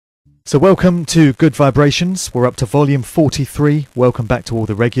So welcome to Good Vibrations. We're up to volume 43. Welcome back to all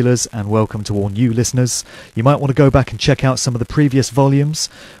the regulars and welcome to all new listeners. You might want to go back and check out some of the previous volumes.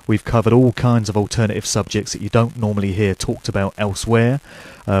 We've covered all kinds of alternative subjects that you don't normally hear talked about elsewhere,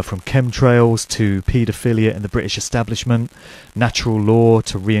 from chemtrails to paedophilia in the British establishment, natural law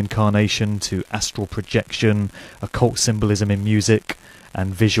to reincarnation to astral projection, occult symbolism in music,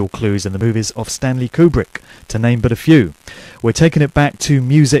 and visual clues in the movies of Stanley Kubrick, to name but a few. We're taking it back to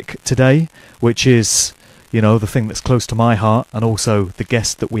music today, which is, you know, the thing that's close to my heart, and also the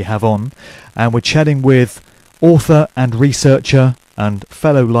guest that we have on. And we're chatting with author and researcher and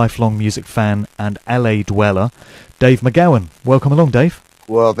fellow lifelong music fan and LA dweller, Dave McGowan. Welcome along, Dave.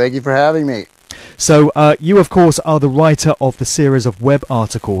 Well, thank you for having me. So, you, of course, are the writer of the series of web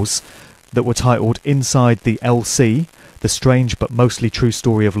articles that were titled Inside the LC, The Strange but Mostly True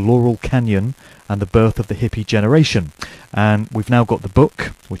Story of Laurel Canyon and the Birth of the Hippie Generation. And we've now got the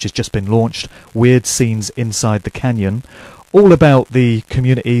book, which has just been launched, Weird Scenes Inside the Canyon, all about the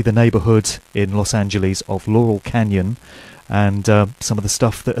community, the neighborhood in Los Angeles of Laurel Canyon, and some of the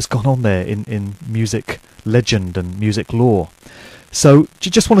stuff that has gone on there in music legend and music lore. So, do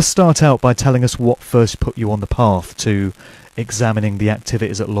you just want to start out by telling us what first put you on the path to examining the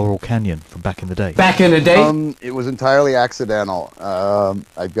activities at Laurel Canyon from back in the day? Back in the day? It was entirely accidental.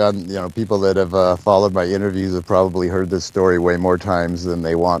 I've gotten, people that have followed my interviews have probably heard this story way more times than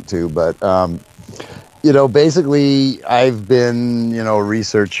they want to, but, basically I've been, a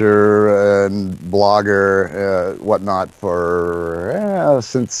researcher and blogger, whatnot for,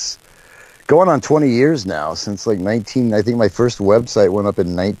 since going on 20 years now, since I think my first website went up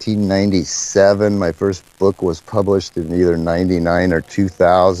in 1997. My first book was published in either 99 or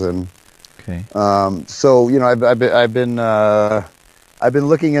 2000. Okay. I've been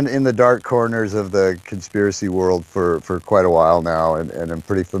looking in the dark corners of the conspiracy world for quite a while now, and I'm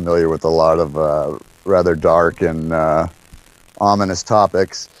pretty familiar with a lot of rather dark and ominous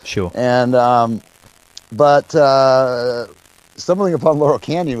topics. Sure. And stumbling upon Laurel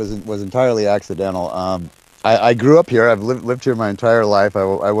Canyon was entirely accidental. I grew up here. I've lived here my entire life.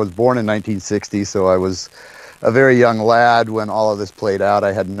 I was born in 1960, so I was a very young lad when all of this played out.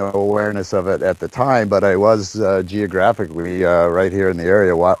 I had no awareness of it at the time, but I was geographically right here in the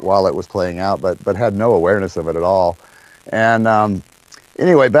area while it was playing out, but had no awareness of it at all. And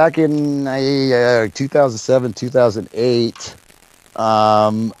anyway, back in 2007, 2008,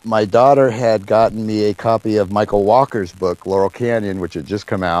 my daughter had gotten me a copy of Michael Walker's book, Laurel Canyon, which had just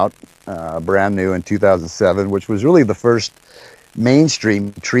come out, brand new in 2007, which was really the first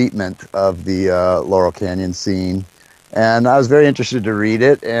mainstream treatment of the Laurel Canyon scene. And I was very interested to read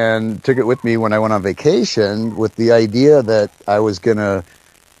it and took it with me when I went on vacation with the idea that I was going to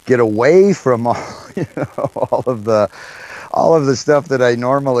get away from all of the stuff that I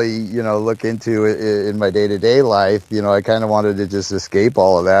normally, look into in my day-to-day life. I kind of wanted to just escape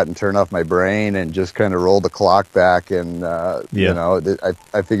all of that and turn off my brain and just kind of roll the clock back. And, I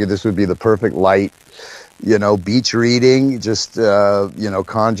figured this would be the perfect light, beach reading, just,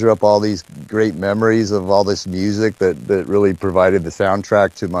 conjure up all these great memories of all this music that really provided the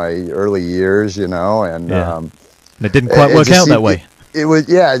soundtrack to my early years, and it didn't quite work out that way. It was,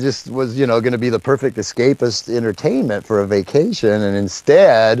 it just was, going to be the perfect escapist entertainment for a vacation. And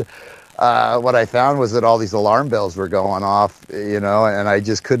instead, what I found was that all these alarm bells were going off, and I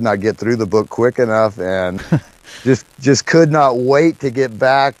just could not get through the book quick enough, and just could not wait to get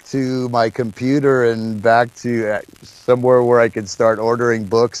back to my computer and back to somewhere where I could start ordering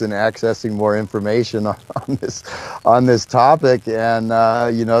books and accessing more information on this topic. And,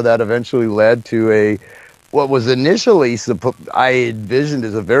 that eventually led to what was initially I envisioned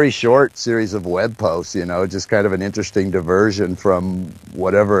as a very short series of web posts, just kind of an interesting diversion from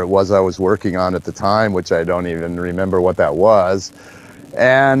whatever it was I was working on at the time, which I don't even remember what that was.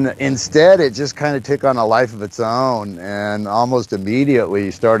 And instead, it just kind of took on a life of its own, and almost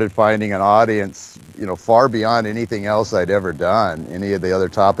immediately started finding an audience, far beyond anything else I'd ever done, any of the other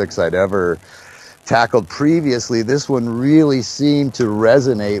topics I'd ever tackled previously. This one really seemed to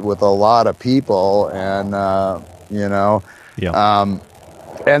resonate with a lot of people, and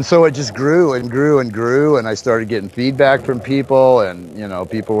and so it just grew and grew and grew, and I started getting feedback from people, and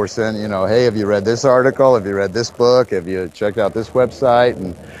people were saying, hey, have you read this article? Have you read this book? Have you checked out this website?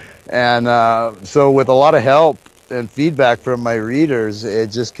 And so with a lot of help and feedback from my readers, it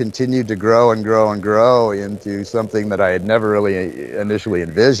just continued to grow and grow and grow into something that I had never really initially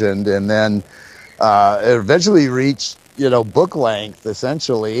envisioned. And then it eventually reached, book length,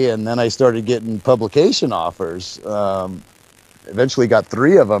 essentially, and then I started getting publication offers. Eventually got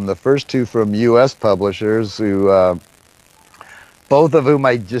 3 of them, the first 2 from U.S. publishers who both of whom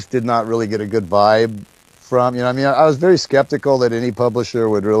I just did not really get a good vibe from. You know, I mean, I was very skeptical that any publisher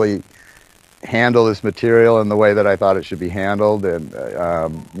would really handle this material in the way that I thought it should be handled, and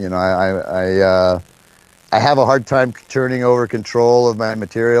you know, I have a hard time turning over control of my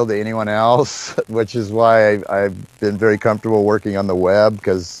material to anyone else, which is why I've been very comfortable working on the web,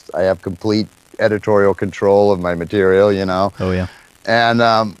 because I have complete editorial control of my material, you know. Oh, yeah. And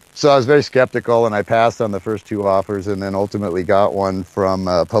so I was very skeptical, and I passed on the first two offers, and then ultimately got one from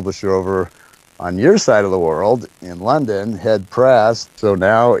a publisher over on your side of the world in London, Head Press. So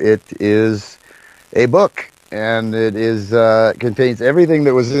now it is a book. And it is contains everything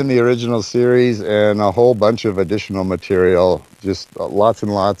that was in the original series and a whole bunch of additional material. Just lots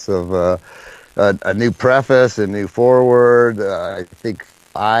and lots of a new preface, a new foreword, I think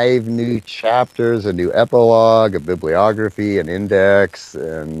 5 new chapters, a new epilogue, a bibliography, an index,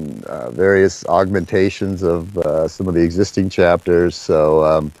 and various augmentations of some of the existing chapters.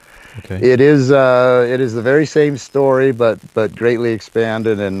 So Okay. it is the very same story, but greatly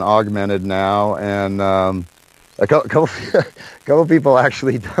expanded and augmented now. And a couple people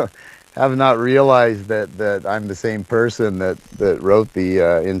actually have not realized that I'm the same person that wrote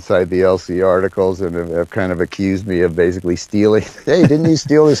the Inside the LC articles, and have kind of accused me of basically stealing. Hey, didn't you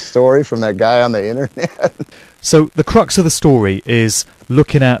steal this story from that guy on the internet? So the crux of the story is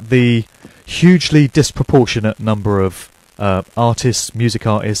looking at the hugely disproportionate number of artists, music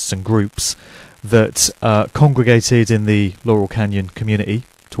artists and groups that congregated in the Laurel Canyon community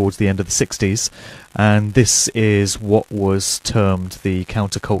towards the end of the 60s, and this is what was termed the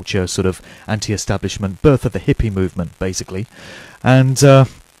counterculture, sort of anti-establishment, birth of the hippie movement, basically. And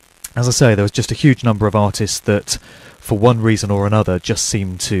as I say, there was just a huge number of artists that, for one reason or another, just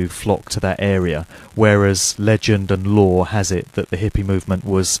seemed to flock to that area, whereas legend and lore has it that the hippie movement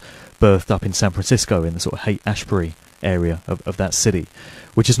was birthed up in San Francisco, in the sort of Haight-Ashbury area of that city,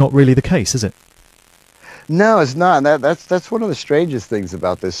 which is not really the case, is it? No, it's not. That's one of the strangest things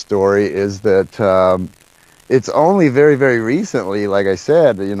about this story, is that it's only very, very recently, like I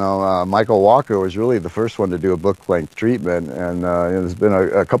said, you know, Michael Walker was really the first one to do a book-length treatment, and there's been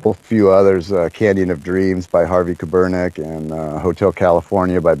a few others, Canyon of Dreams by Harvey Kubernik, and Hotel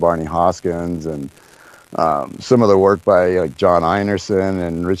California by Barney Hoskins, and some of the work by like John Einerson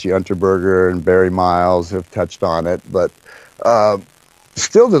and Richie Unterberger and Barry Miles have touched on it, but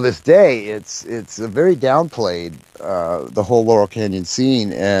still to this day, it's a very downplayed, the whole Laurel Canyon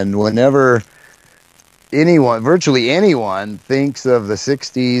scene. And whenever virtually anyone thinks of the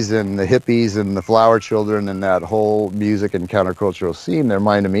 60s and the hippies and the flower children and that whole music and countercultural scene, their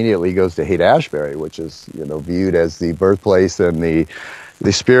mind immediately goes to Haight-Ashbury, which is, you know, viewed as the birthplace and the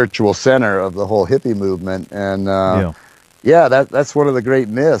spiritual center of the whole hippie movement. And yeah, that's one of the great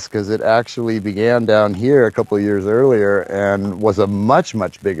myths, because it actually began down here a couple of years earlier and was a much,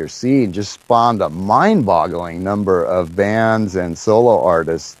 much bigger scene, just spawned a mind-boggling number of bands and solo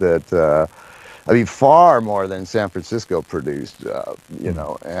artists that, I mean, far more than San Francisco produced, you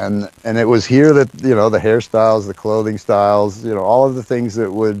know, and it was here that, you know, the hairstyles, the clothing styles, you know, all of the things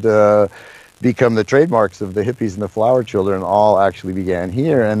that would become the trademarks of the hippies and the flower children all actually began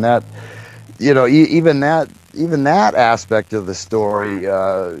here. And that, you know, even that aspect of the story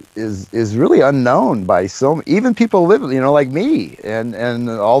is really unknown by even people living, you know, like me and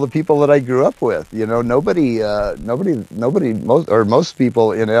all the people that I grew up with. You know, most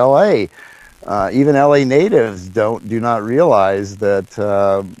people in LA, even LA natives do not realize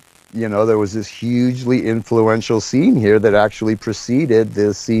that you know, there was this hugely influential scene here that actually preceded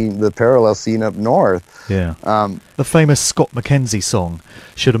the parallel scene up north. Yeah. The famous Scott McKenzie song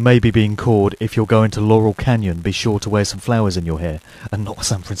should have maybe been called "If You're Going to Laurel Canyon, Be Sure to Wear Some Flowers in Your Hair," and not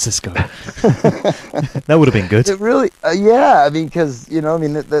San Francisco. That would have been good. It really, yeah. I mean, because, you know, I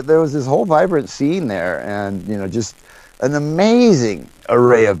mean, there was this whole vibrant scene there, and, you know, just an amazing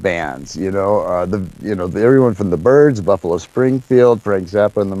array of bands. You know, everyone from the Byrds, Buffalo Springfield, Frank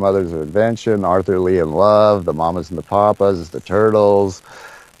Zappa and the Mothers of Invention, Arthur Lee and Love, the Mamas and the Papas, the Turtles,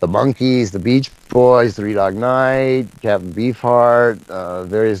 the Monkees, the Beach Boys, Three Dog Night, Captain Beefheart,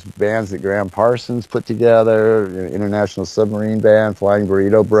 various bands that Graham Parsons put together, International Submarine Band, Flying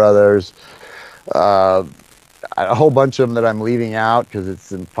Burrito Brothers, a whole bunch of them that I'm leaving out because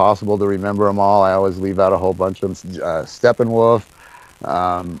it's impossible to remember them all. I always leave out a whole bunch of them. Steppenwolf,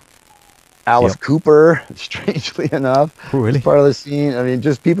 Alice Cooper, strangely enough, really? Part of the scene. I mean,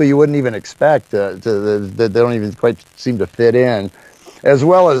 just people you wouldn't even expect that they don't even quite seem to fit in, as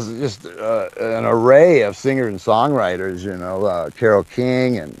well as just an array of singers and songwriters. You know, Carole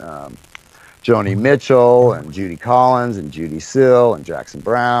King and Joni Mitchell and Judy Collins and Judy Sill and Jackson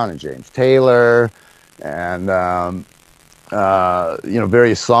Browne and James Taylor and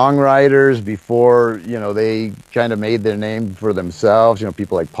various songwriters before, they kind of made their name for themselves.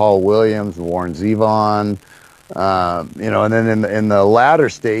 People like Paul Williams, Warren Zevon, and then in the latter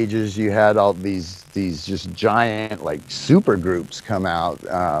stages, you had all these just giant like super groups come out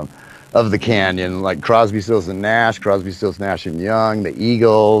of the Canyon, like Crosby, Stills and Nash, Crosby, Stills, Nash and Young, the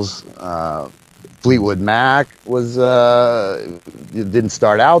Eagles, Fleetwood Mac was it didn't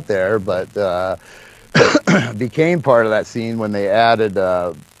start out there, but became part of that scene when they added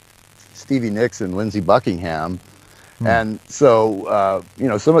Stevie Nicks and Lindsey Buckingham. And so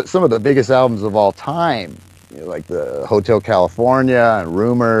some of the biggest albums of all time, like the Hotel California and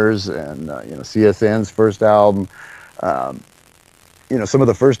Rumors and CSN's first album, some of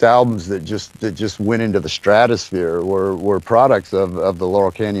the first albums that just went into the stratosphere were products of the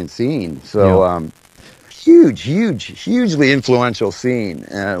Laurel Canyon scene. So hugely influential scene,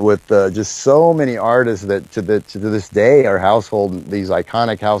 with just so many artists that to this day are these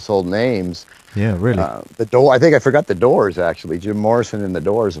iconic household names. Yeah, really. I think I forgot the Doors, actually. Jim Morrison and the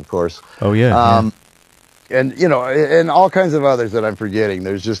Doors, of course. Oh yeah. And and all kinds of others that I'm forgetting.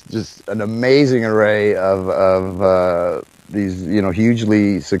 There's just an amazing array of these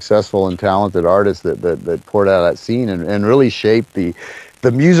hugely successful and talented artists that poured out of that scene and really shaped the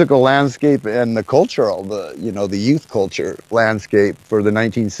musical landscape and the cultural, the youth culture landscape for the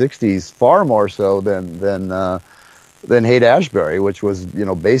 1960s, far more so than Haight-Ashbury, which was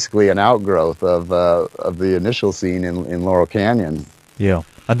basically an outgrowth of the initial scene in Laurel Canyon. Yeah,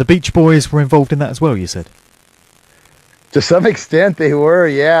 and the Beach Boys were involved in that as well, you said. To some extent, they were,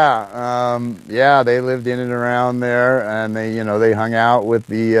 yeah. They lived in and around there, and they hung out with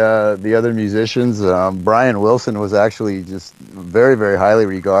the other musicians. Brian Wilson was actually just very, very highly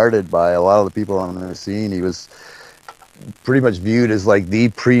regarded by a lot of the people on the scene. He was pretty much viewed as like the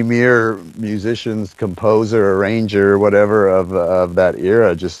premier musicians, composer, arranger, whatever of that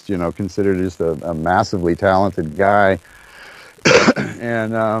era. Just considered just a massively talented guy.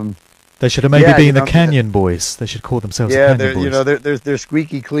 And they should have maybe been the Canyon Boys. They should call themselves the Canyon Boys. Their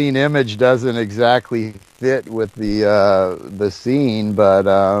squeaky clean image doesn't exactly fit with the scene, but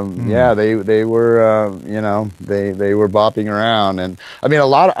they were they were bopping around, and I mean a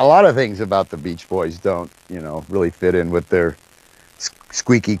lot of things about the Beach Boys don't really fit in with their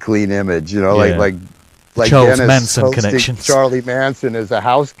squeaky clean image. Like Charles Dennis Manson hosting connections. Charlie Manson as a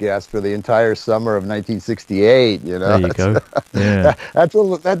house guest for the entire summer of 1968. There you go. Yeah,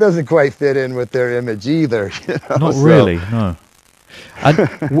 that doesn't quite fit in with their image either. Not really, no.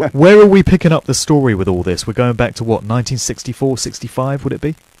 And where are we picking up the story with all this? We're going back to what, 1964, 65? Would it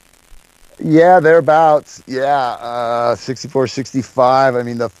be? Yeah, thereabouts. Yeah, 64, 65. I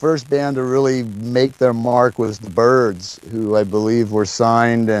mean, the first band to really make their mark was the Byrds, who I believe were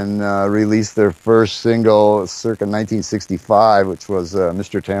signed and released their first single circa 1965, which was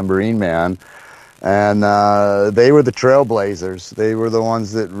Mr. Tambourine Man. And they were the trailblazers. They were the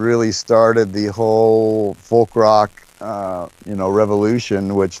ones that really started the whole folk rock,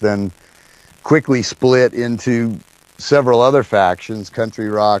 revolution, which then quickly split into several other factions: country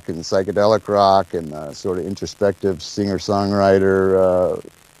rock and psychedelic rock and sort of introspective singer-songwriter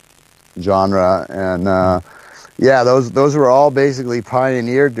genre. And those were all basically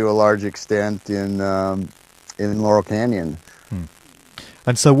pioneered to a large extent in Laurel Canyon.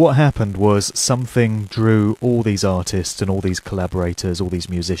 And so what happened was something drew all these artists and all these collaborators, all these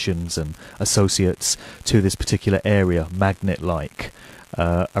musicians and associates to this particular area, magnet-like.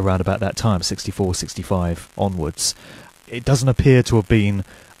 Around about that time, 64, 65 onwards. It doesn't appear to have been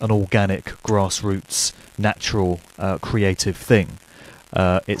an organic, grassroots, natural, creative thing.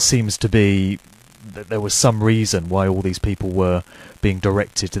 It seems to be that there was some reason why all these people were being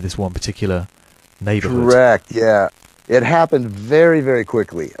directed to this one particular neighborhood. Correct, yeah. It happened very, very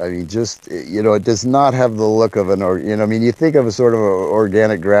quickly. I mean, it does not have the look of you think of a sort of a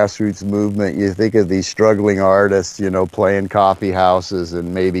organic grassroots movement, you think of these struggling artists, playing coffee houses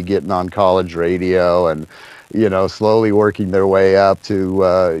and maybe getting on college radio and, slowly working their way up to,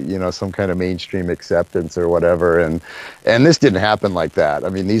 some kind of mainstream acceptance or whatever. And this didn't happen like that. I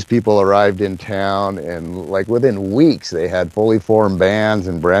mean, these people arrived in town and like within weeks they had fully formed bands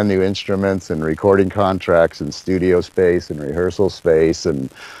and brand new instruments and recording contracts and studio space and rehearsal space. And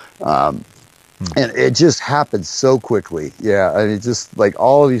it just happened so quickly. Yeah. I mean, just like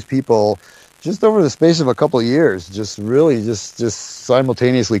all of these people, just over the space of a couple of years, just really just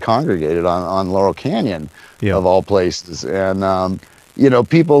simultaneously congregated on Laurel Canyon, of all places. And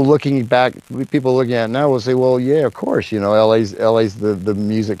people looking at it now will say, well, yeah, of course, LA's the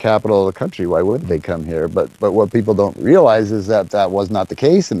music capital of the country. Why wouldn't they come here? But what people don't realize is that was not the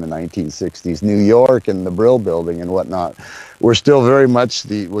case in the 1960s. New York and the Brill Building and whatnot was still very much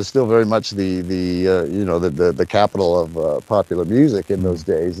the capital of popular music in those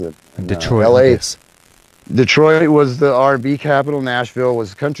days. And Detroit, LA. I guess. Detroit was the R&B capital. Nashville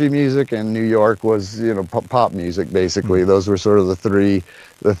was country music, and New York was, pop music. Basically, those were sort of the three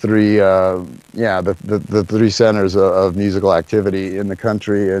centers of musical activity in the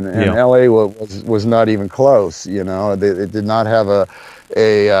country. And LA was not even close. It did not have a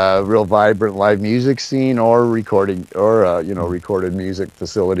real vibrant live music scene or recording or recorded music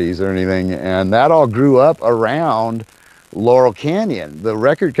facilities or anything. And that all grew up around Laurel Canyon. The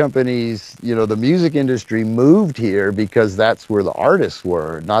record companies, the music industry moved here because that's where the artists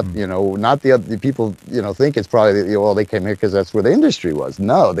were, not the other people, think it's probably, they came here because that's where the industry was.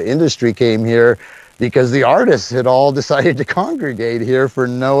 No, the industry came here because the artists had all decided to congregate here for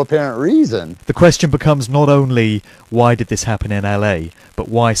no apparent reason. The question becomes not only why did this happen in LA, but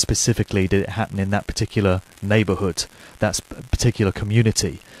why specifically did it happen in that particular neighborhood, that particular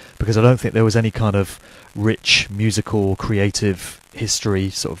community? Because I don't think there was any kind of rich musical, creative history,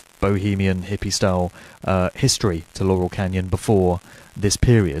 sort of bohemian, hippie style history to Laurel Canyon before this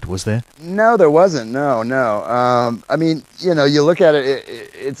period, was there? No, there wasn't. No. I mean, you look at it,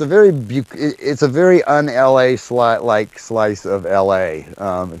 it's a very un-LA slice of LA.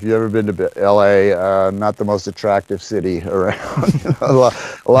 If you've ever been to LA, not the most attractive city around. A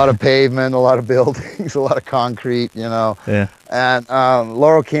lot of pavement, a lot of buildings, a lot of concrete. Yeah. And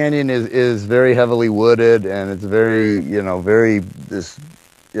Laurel Canyon is very heavily wooded, and it's very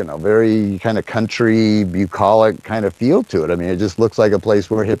very kind of country, bucolic kind of feel to it. I mean, it just looks like a place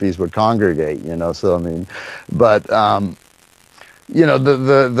where hippies would congregate, so I mean, but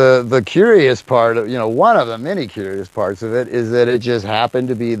the curious part of, one of the many curious parts of it is that it just happened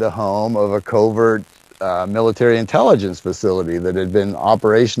to be the home of a covert military intelligence facility that had been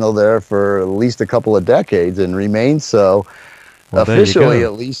operational there for at least a couple of decades and remained so, officially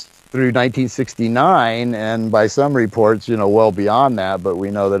at least through 1969, and by some reports, well beyond that. But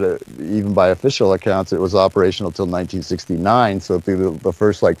we know that even by official accounts, it was operational till 1969. So through the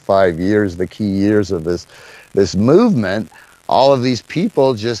first 5 years, the key years of this movement, all of these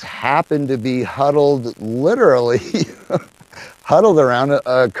people just happened to be literally huddled around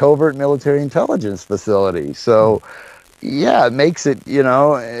a covert military intelligence facility. So. Yeah, it makes it,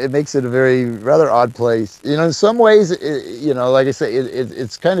 a very rather odd place. In some ways, like I say,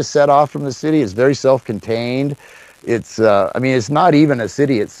 it's kind of set off from the city. It's very self-contained. It's, it's not even a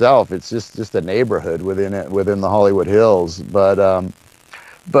city itself. It's just a neighborhood within the Hollywood Hills. But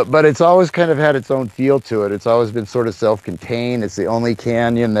it's always kind of had its own feel to it. It's always been sort of self-contained. It's the only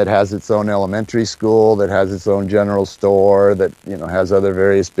canyon that has its own elementary school, that has its own general store, that, has other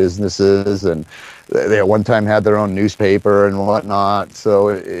various businesses, and they at one time had their own newspaper and whatnot. So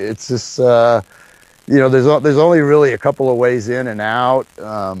it's just, there's only really a couple of ways in and out,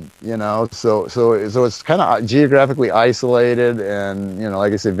 so it's kind of geographically isolated and,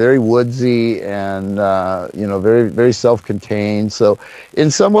 like I said, very woodsy and, very, very self-contained. So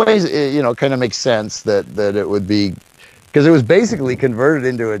in some ways, it, kind of makes sense that it would be, because it was basically converted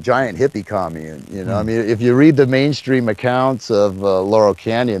into a giant hippie commune. I mean, if you read the mainstream accounts of Laurel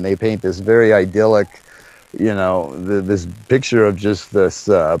Canyon, they paint this very idyllic, this picture of just this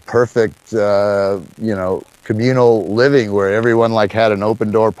perfect, communal living where everyone had an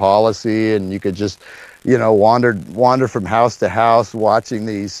open door policy, and you could just, wander from house to house watching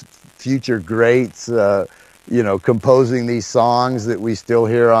these future greats, composing these songs that we still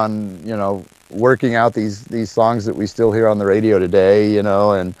hear on, working out these songs that we still hear on the radio today,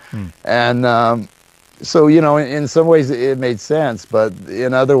 so, in some ways it made sense, but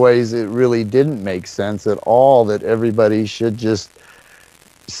in other ways it really didn't make sense at all that everybody should just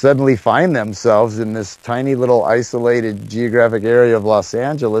suddenly find themselves in this tiny little isolated geographic area of Los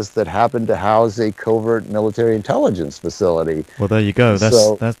Angeles that happened to house a covert military intelligence facility. Well, there you go.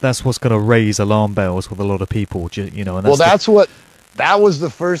 That's what's going to raise alarm bells with a lot of people, And that was the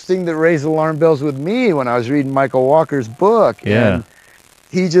first thing that raised alarm bells with me when I was reading Michael Walker's book. Yeah. And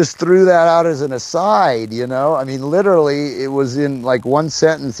he just threw that out as an aside, I mean, literally, it was in one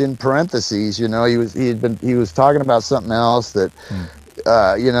sentence in parentheses. He was talking about something else that,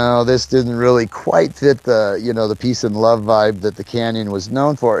 this didn't really quite fit the peace and love vibe that the canyon was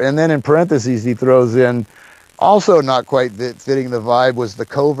known for. And then in parentheses, he throws in, also not quite fitting the vibe was the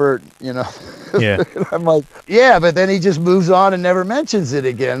covert, you know. Yeah. I'm like, yeah, but then he just moves on and never mentions it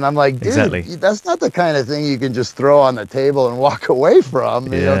again. And I'm like, dude, Exactly. that's not the kind of thing you can just throw on the table and walk away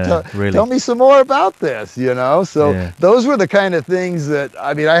from. You know, really. tell me some more about this, you know? So Yeah. those were the kind of things that,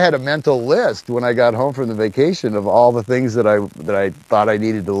 I mean, I had a mental list when I got home from the vacation of all the things that I thought I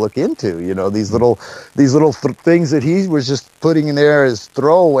needed to look into, you know, these little things that he was just putting in there as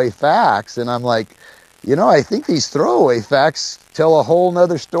throwaway facts. And I'm like, you know, I think these throwaway facts tell a whole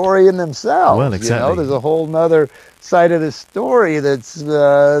nother story in themselves. Well, exactly. You know, there's a whole nother side of the story that's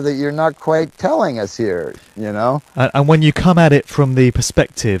that you're not quite telling us here, you know. And when you come at it from the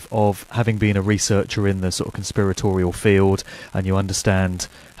perspective of having been a researcher in the sort of conspiratorial field, and you understand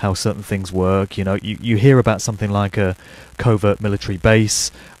how certain things work, you know, you hear about something like a covert military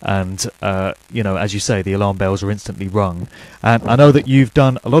base, and you know, as you say, the alarm bells are instantly rung. And I know that you've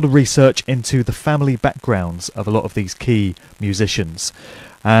done a lot of research into the family backgrounds of a lot of these key musicians,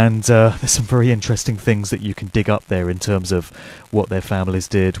 and there's some very interesting things that you can dig up there in terms of what their families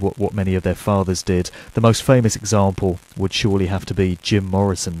did, what many of their fathers did. The most famous example would surely have to be Jim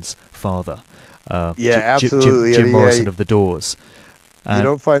Morrison's father. Absolutely. Jim Morrison of the Doors. You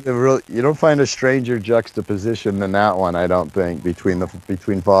don't find a stranger juxtaposition than that one, I don't think,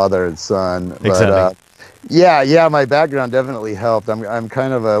 between father and son. Exactly. But my background definitely helped. I'm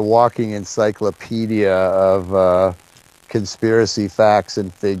kind of a walking encyclopedia of conspiracy facts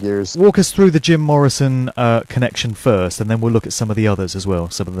and figures. Walk us through the Jim Morrison connection first, and then we'll look at some of the others as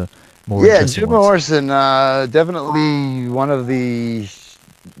well, some of the more interesting Jim ones. Morrison, definitely one of the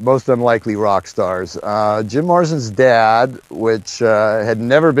most unlikely rock stars. Jim Morrison's dad, which had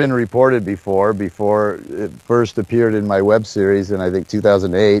never been reported before it first appeared in my web series in, I think,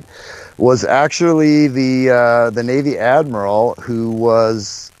 2008, was actually the Navy admiral who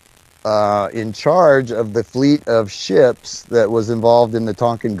was in charge of the fleet of ships that was involved in the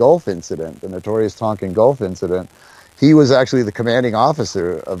Tonkin Gulf incident, the notorious Tonkin Gulf incident. He was actually the commanding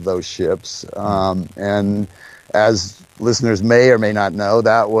officer of those ships, and as listeners may or may not know,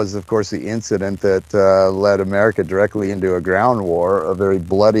 that was, of course, the incident that led America directly into a ground war, a very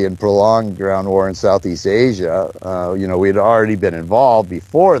bloody and prolonged ground war in Southeast Asia. You know, we had already been involved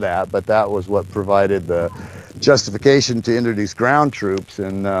before that, but that was what provided the justification to introduce ground troops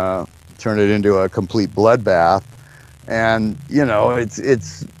and turn it into a complete bloodbath. And, you know,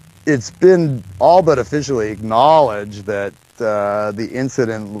 it's been all but officially acknowledged that the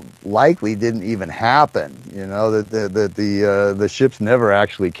incident likely didn't even happen. You know, that the ships never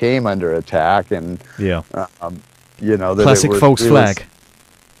actually came under attack, and you know, that classic false flag.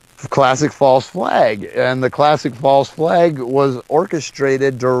 Classic false flag, and the classic false flag was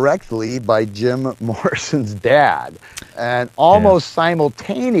orchestrated directly by Jim Morrison's dad, and almost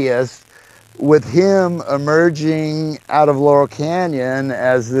simultaneous with him emerging out of Laurel Canyon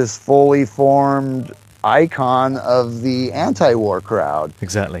as this fully formed icon of the anti-war crowd.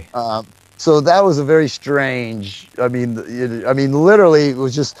 Exactly. So that was a very strange. I mean, literally, it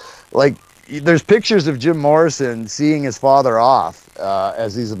was just like there's pictures of Jim Morrison seeing his father off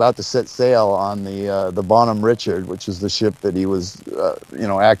as he's about to set sail on the Bonhomme Richard, which is the ship that he was,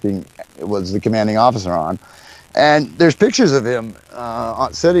 was the commanding officer on. And there's pictures of him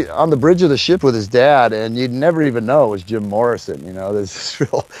sitting on the bridge of the ship with his dad, and you'd never even know it was Jim Morrison. You know, this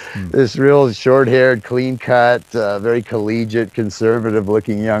real short-haired, clean-cut, very collegiate,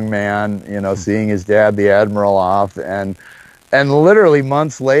 conservative-looking young man. You know, seeing his dad, the admiral, off, and literally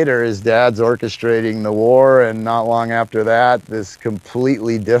months later, his dad's orchestrating the war, and not long after that, this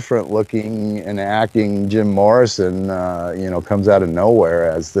completely different-looking and acting Jim Morrison, comes out of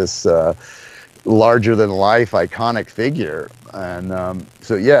nowhere as this larger-than-life iconic figure. And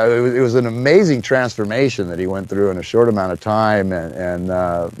it was an amazing transformation that he went through in a short amount of time, and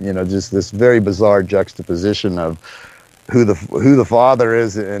just this very bizarre juxtaposition of who the father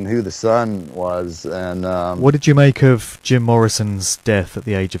is and who the son was. And what did you make of Jim Morrison's death at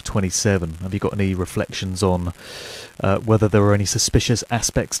the age of 27? Have you got any reflections on whether there were any suspicious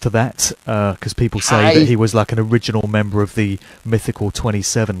aspects to that? Because people say that he was like an original member of the mythical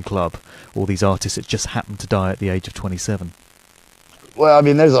 27 Club, all these artists that just happened to die at the age of 27. Well, I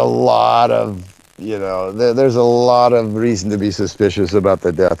mean, there's a lot of there's a lot of reason to be suspicious about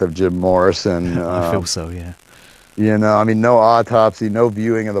the death of Jim Morrison. I feel so, yeah. You know, I mean, no autopsy, no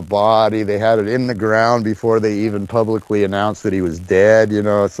viewing of the body. They had it in the ground before they even publicly announced that he was dead. You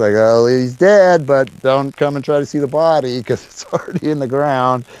know, it's like, oh, he's dead, but don't come and try to see the body because it's already in the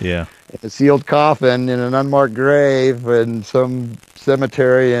ground. Yeah. A sealed coffin in an unmarked grave in some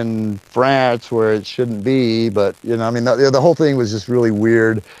cemetery in France where it shouldn't be. But, you know, I mean, the whole thing was just really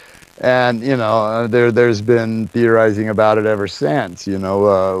weird. And there's been theorizing about it ever since.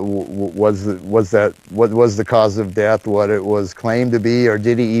 Was what was the cause of death what it was claimed to be, or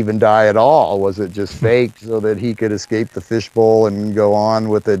did he even die at all? Was it just faked so that he could escape the fishbowl and go on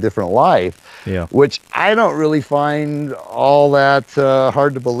with a different life? Yeah. Which I don't really find all that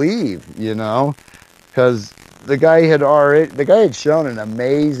hard to believe, because the guy had shown an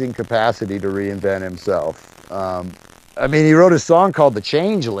amazing capacity to reinvent himself. I mean, he wrote a song called "The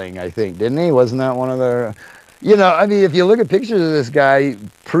Changeling," I think, didn't he? Wasn't that one of the, I mean, if you look at pictures of this guy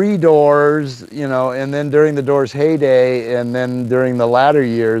pre-Doors, and then during the Doors heyday, and then during the latter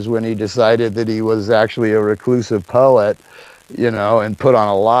years when he decided that he was actually a reclusive poet, and put on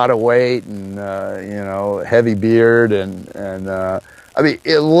a lot of weight and, heavy beard and I mean,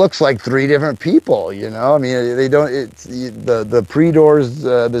 it looks like three different people, I mean, they don't. It's the pre-Doors,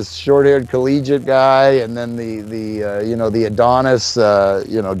 this short-haired collegiate guy, and then the Adonis,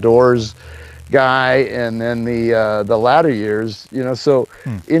 Doors guy, and then the latter years, So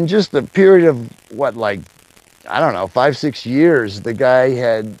in just a period of I don't know, 5-6 years, the guy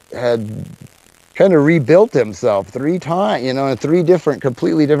had kind of rebuilt himself 3 times, in 3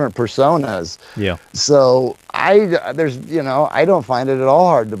 completely different personas. Yeah. So I don't find it at all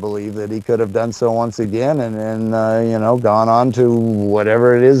hard to believe that he could have done so once again and gone on to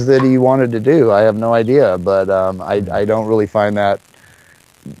whatever it is that he wanted to do. I have no idea, but I don't really find that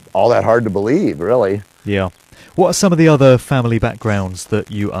all that hard to believe, really. Yeah. What are some of the other family backgrounds that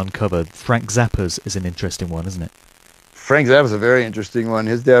you uncovered? Frank Zappa's is an interesting one, isn't it? Frank Zappa was a very interesting one.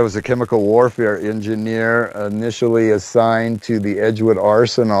 His dad was a chemical warfare engineer, initially assigned to the Edgewood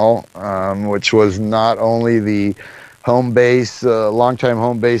Arsenal, which was not only the home base, longtime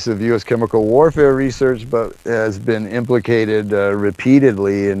home base of U.S. chemical warfare research, but has been implicated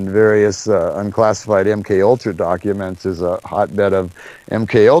repeatedly in various unclassified MK Ultra documents as a hotbed of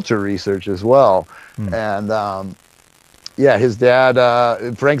MK Ultra research as well. And yeah, his dad,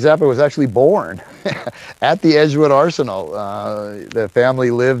 Frank Zappa, was actually born at the Edgewood Arsenal. The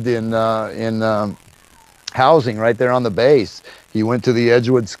family lived in housing right there on the base. He went to the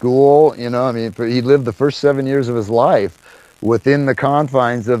Edgewood School. I mean, he lived the first 7 years of his life within the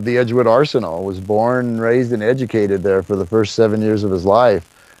confines of the Edgewood Arsenal. Was born, raised, and educated there for the first 7 years of his life.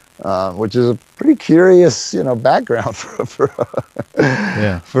 Which is a pretty curious, background for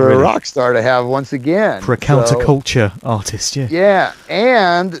really. A rock star to have once again. For a counterculture artist, yeah. Yeah,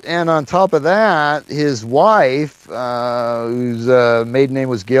 and on top of that, his wife, whose maiden name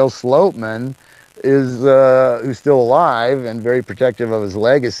was Gail Sloatman, who's still alive and very protective of his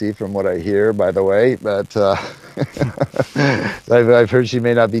legacy, from what I hear, by the way. But I've heard she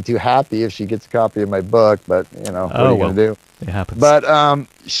may not be too happy if she gets a copy of my book. But what are you going to do? It happens. But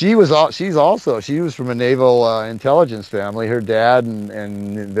she was from a naval intelligence family. Her dad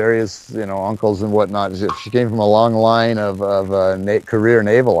and various uncles and whatnot. She came from a long line of career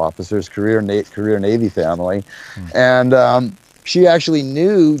naval officers, career Navy family, and she actually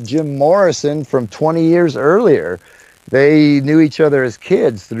knew Jim Morrison from 20 years earlier. They knew each other as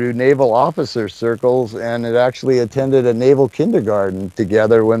kids through naval officer circles, and had actually attended a naval kindergarten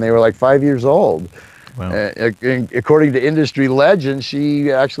together when they were like 5 years old. Wow. According to industry legend,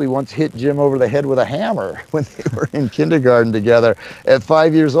 she actually once hit Jim over the head with a hammer when they were in kindergarten together at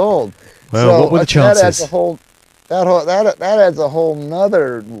 5 years old. Well, so what were the chances? That adds a whole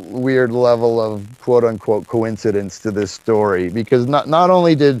nother weird level of quote unquote coincidence to this story, because not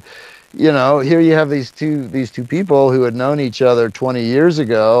only did here you have these two people who had known each other 20 years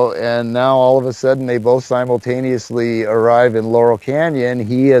ago, and now all of a sudden they both simultaneously arrive in Laurel Canyon.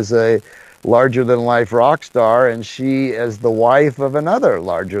 He as a larger-than-life rock star, and she as the wife of another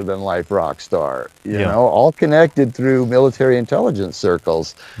larger-than-life rock star, all connected through military intelligence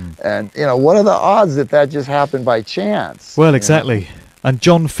circles. And, what are the odds that just happened by chance? Well, exactly. And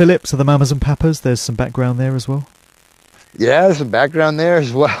John Phillips of the Mamas and Papas, there's some background there as well? Yeah, there's some background there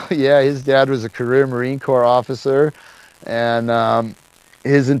as well. Yeah, his dad was a career Marine Corps officer, and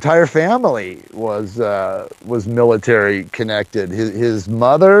his entire family was military connected. His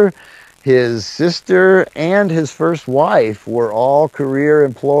mother, his sister, and his first wife were all career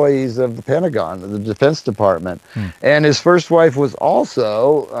employees of the Pentagon, the Defense Department. And his first wife was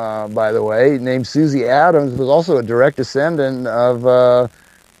also, by the way, named Susie Adams, was also a direct descendant of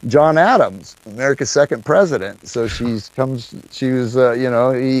John Adams, America's second president. So he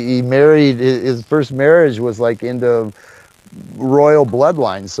married, his first marriage was like into royal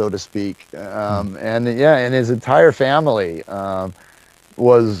bloodline, so to speak. And his entire family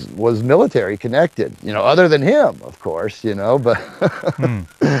was military connected, other than him, of course, but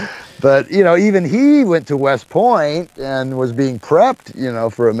But, even he went to West Point and was being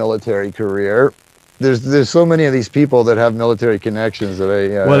prepped, for a military career. There's so many of these people that have military connections that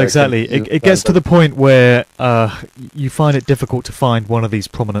well, exactly. It gets to the point where you find it difficult to find one of these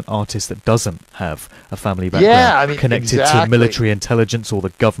prominent artists that doesn't have a family background connected to military intelligence or the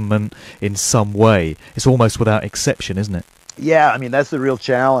government in some way. It's almost without exception, isn't it? Yeah, that's the real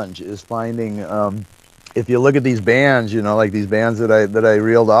challenge, is finding. If you look at these bands, like these bands that I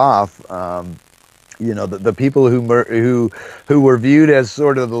reeled off. The people who were viewed as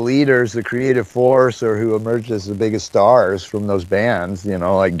sort of the leaders, the creative force, or who emerged as the biggest stars from those bands,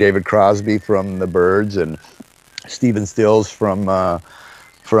 like David Crosby from the Byrds and Stephen Stills from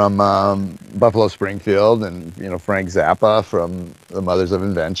Buffalo Springfield, and Frank Zappa from the Mothers of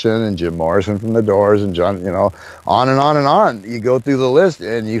Invention, and Jim Morrison from the Doors, and John, on and on and on. You go through the list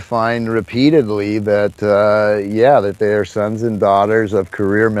and you find repeatedly that that they are sons and daughters of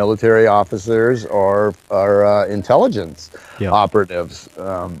career military officers or intelligence operatives.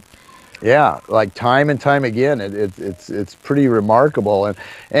 Like time and time again, it's pretty remarkable,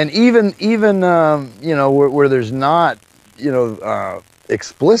 and even where there's not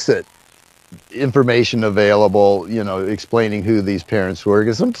explicit information available, explaining who these parents were,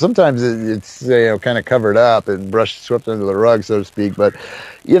 because sometimes it's kind of covered up and swept under the rug, so to speak. But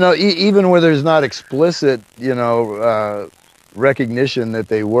even where there's not explicit recognition that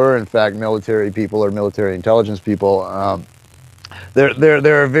they were in fact military people or military intelligence people,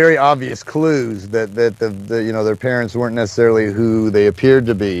 there are very obvious clues that their parents weren't necessarily who they appeared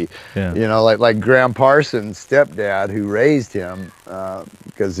to be. Like Graham Parsons' stepdad, who raised him,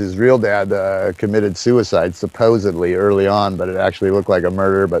 because his real dad committed suicide supposedly early on, but it actually looked like a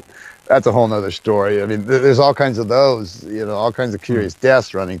murder. But that's a whole nother story. There's all kinds of those, all kinds of curious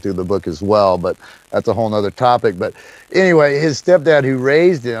deaths running through the book as well, but that's a whole nother topic. But anyway, his stepdad, who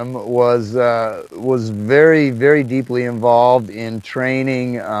raised him, was very, very deeply involved in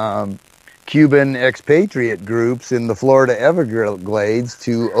training Cuban expatriate groups in the Florida Everglades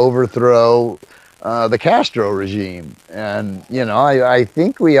to overthrow the Castro regime. And, I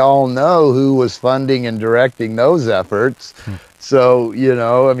think we all know who was funding and directing those efforts. So,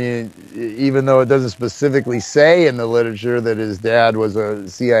 even though it doesn't specifically say in the literature that his dad was a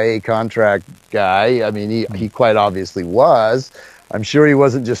CIA contract guy, he quite obviously was. I'm sure he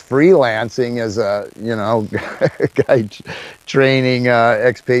wasn't just freelancing as a, guy training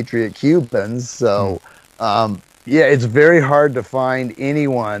expatriate Cubans. So, it's very hard to find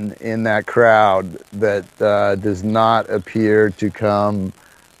anyone in that crowd that does not appear to come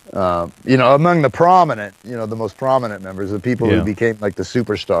among the prominent, the most prominent members, the people who became like the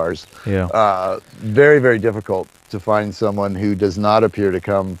superstars. Very, very difficult to find someone who does not appear to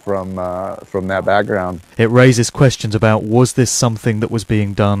come from that background. It raises questions about, was this something that was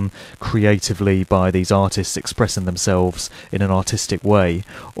being done creatively by these artists expressing themselves in an artistic way,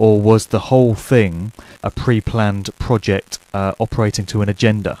 or was the whole thing a pre-planned project operating to an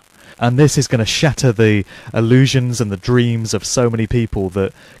agenda? And this is going to shatter the illusions and the dreams of so many people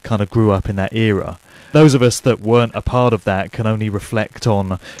that kind of grew up in that era. Those of us that weren't a part of that can only reflect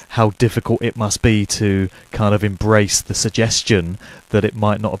on how difficult it must be to kind of embrace the suggestion that it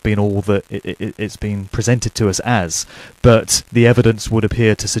might not have been all that it's been presented to us as. But the evidence would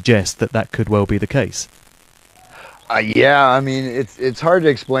appear to suggest that that could well be the case. It's hard to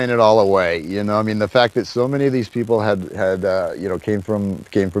explain it all away. The fact that so many of these people had came from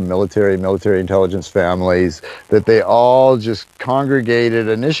military intelligence families, that they all just congregated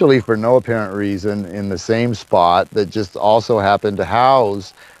initially for no apparent reason in the same spot that just also happened to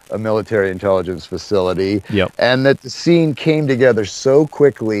house a military intelligence facility, and that the scene came together so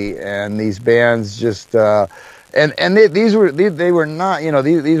quickly, and these bands just. These were not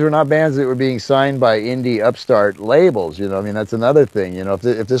these were not bands that were being signed by indie upstart labels. That's another thing.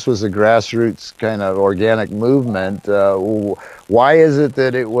 If this was a grassroots kind of organic movement, why is it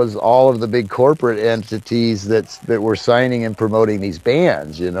that it was all of the big corporate entities that were signing and promoting these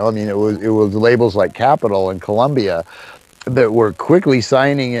bands? It was labels like Capitol and Columbia that were quickly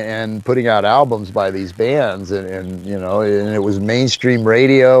signing and putting out albums by these bands, and it was mainstream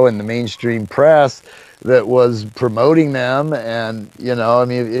radio and the mainstream press that was promoting them. And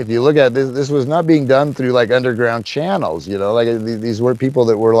if you look at this was not being done through like underground channels. These were people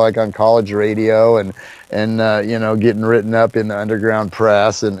that were like on college radio and getting written up in the underground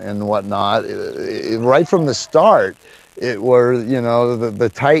press and whatnot. Right from the start, it were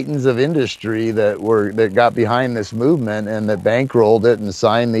the titans of industry that got behind this movement and that bankrolled it and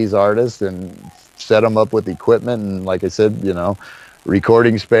signed these artists and set them up with equipment and, like I said,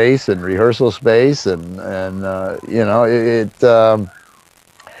 recording space and rehearsal space, and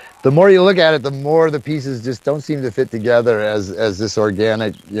the more you look at it, the more the pieces just don't seem to fit together as this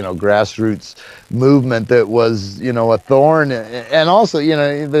organic, grassroots movement that was, a thorn. And also,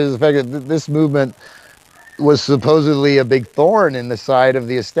 there's the fact that this movement was supposedly a big thorn in the side of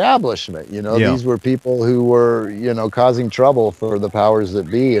the establishment. Yeah. These were people who were, causing trouble for the powers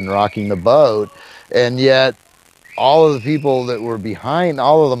that be and rocking the boat. And yet all of the people that were behind,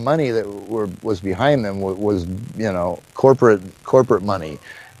 all of the money that was behind them was corporate money,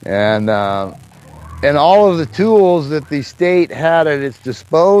 and all of the tools that the state had at its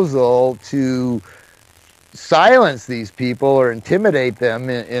disposal to silence these people or intimidate them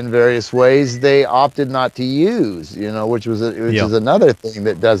in various ways, they opted not to use. Which is another thing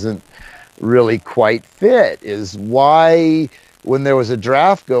that doesn't really quite fit. Is why, when there was a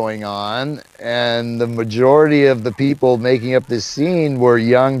draft going on and the majority of the people making up this scene were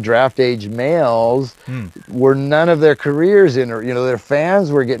young draft age males, were none of their careers in, or their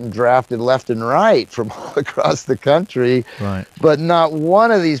fans were getting drafted left and right from all across the country, right? But not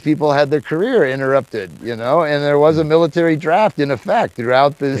one of these people had their career interrupted, and there was a military draft in effect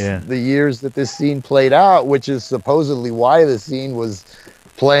throughout the years that this scene played out, which is supposedly why the scene was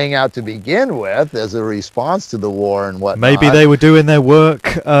playing out to begin with, as a response to the war and whatnot. Maybe they were doing their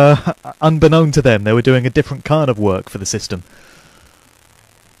work unbeknown to them. They were doing a different kind of work for the system.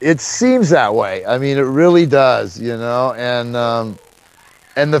 It seems that way. I mean, it really does, and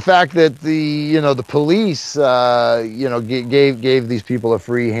the fact that the police, gave these people a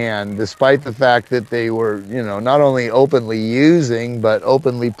free hand, despite the fact that they were, not only openly using, but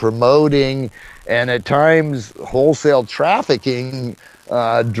openly promoting, and at times wholesale trafficking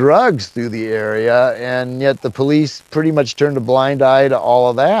drugs through the area, and yet the police pretty much turned a blind eye to all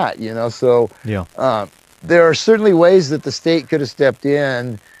of that. So there are certainly ways that the state could have stepped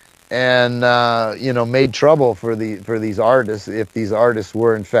in and made trouble for these artists, if these artists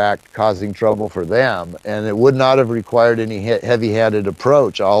were in fact causing trouble for them, and it would not have required any heavy-handed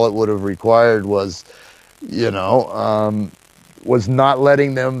approach. All it would have required was was not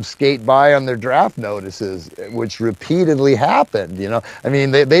letting them skate by on their draft notices, which repeatedly happened. I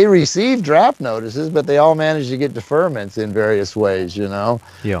mean, they received draft notices, but they all managed to get deferments in various ways. And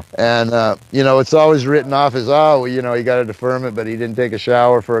it's always written off as, he got a deferment, but he didn't take a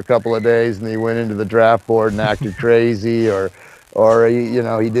shower for a couple of days, and he went into the draft board and acted crazy, or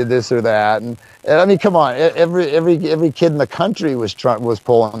he did this or that. And I mean, come on, every kid in the country was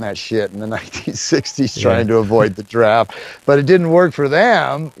pulling that shit in the 1960s, trying to avoid the draft, but it didn't work for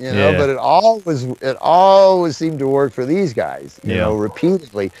them, but it always seemed to work for these guys,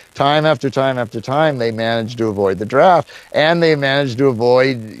 repeatedly, time after time after time. They managed to avoid the draft, and they managed to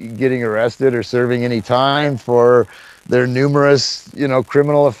avoid getting arrested or serving any time for their numerous,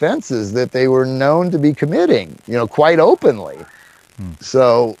 criminal offenses that they were known to be committing, quite openly.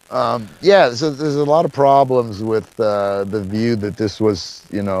 So, so there's a lot of problems with the view that this was,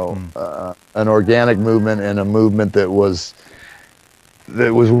 an organic movement, and a movement that was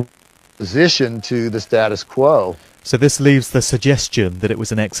positioned to the status quo. So this leaves the suggestion that it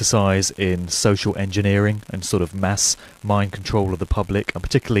was an exercise in social engineering and sort of mass mind control of the public, and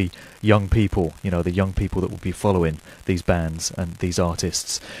particularly young people, the young people that will be following these bands and these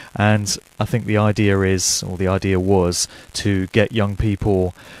artists. And I think the idea was to get young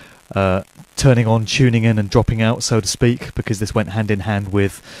people tuning in and dropping out, so to speak, because this went hand in hand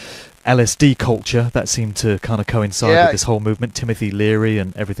with LSD culture that seemed to kind of coincide with this whole movement. Timothy Leary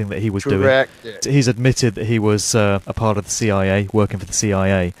and everything that he was doing. He's admitted that he was a part of the CIA, working for the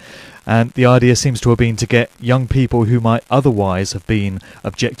CIA. And the idea seems to have been to get young people who might otherwise have been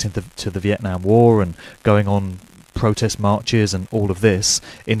objecting to the Vietnam War and going on protest marches and all of this,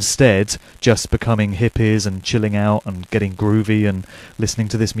 instead just becoming hippies and chilling out and getting groovy and listening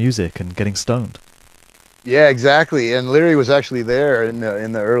to this music and getting stoned. Yeah, exactly. And Leary was actually there in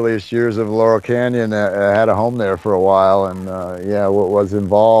the earliest years of Laurel Canyon. Had a home there for a while, and what was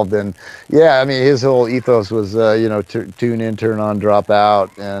involved. And I mean, his whole ethos was tune in, turn on, drop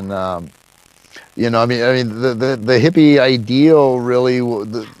out. And I mean, the hippie ideal really,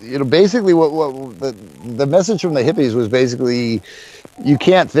 basically what the message from the hippies was basically, you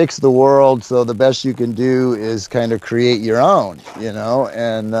can't fix the world, so the best you can do is kind of create your own,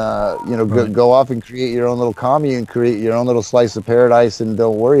 and go off and create your own little commune, create your own little slice of paradise, and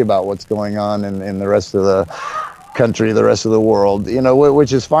don't worry about what's going on in the rest of the country, the rest of the world,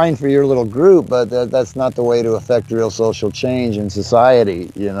 which is fine for your little group, but that's not the way to affect real social change in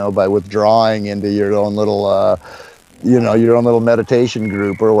society, by withdrawing into your own little your own little meditation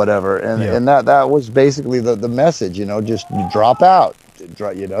group or whatever. And that was basically the message, just drop out,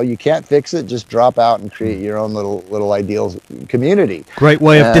 You can't fix it. Just drop out and create your own little ideals community. Great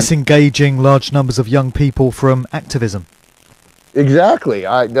way of disengaging large numbers of young people from activism. Exactly.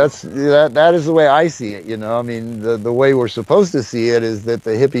 That is the way I see it. I mean, the way we're supposed to see it is that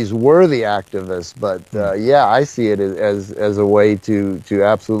the hippies were the activists, but I see it as a way to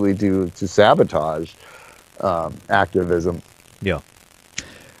absolutely to sabotage activism. Yeah.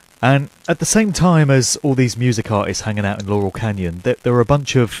 And at the same time as all these music artists hanging out in Laurel Canyon, there were a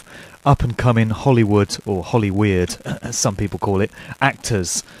bunch of up-and-coming Hollywood, or Hollyweird, as some people call it,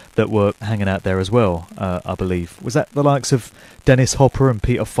 actors that were hanging out there as well, I believe. Was that the likes of Dennis Hopper and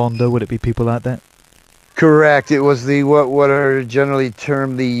Peter Fonda? Would it be people like that? Correct. It was the what are generally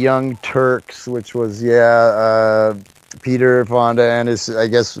termed the Young Turks, which was Peter Fonda and his I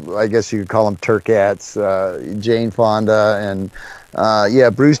guess you could call them Turkettes, Jane Fonda and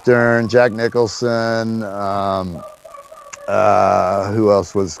Bruce Dern, Jack Nicholson. Who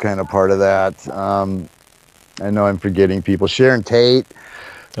else was kind of part of that? I know I'm forgetting people. Sharon Tate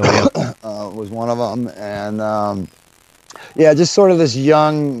was one of them, and just sort of this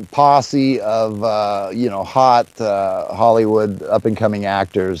young posse of hot Hollywood up and coming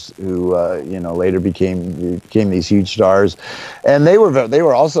actors who later became these huge stars, and they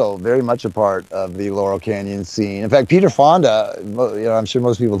were also very much a part of the Laurel Canyon scene. In fact, Peter Fonda, I'm sure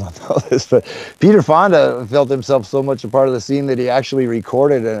most people don't know this, but Peter Fonda felt himself so much a part of the scene that he actually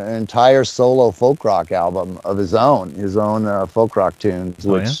recorded an entire solo folk rock album of his own folk rock tunes,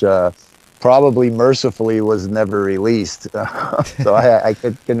 which probably mercifully was never released. So I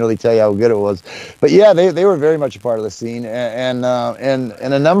couldn't really tell you how good it was. But they were very much a part of the scene, and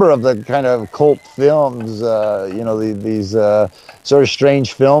a number of the kind of cult films, these sort of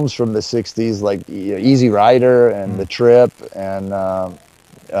strange films from the 60s, like Easy Rider and The Trip and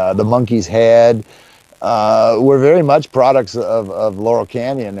The Monkey's Head, were very much products of Laurel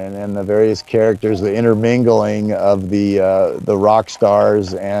Canyon and the various characters, the intermingling of the rock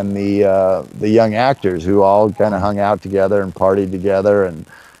stars and the young actors who all kind of hung out together and partied together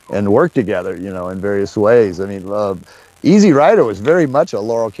and worked together, in various ways. I mean, Easy Rider was very much a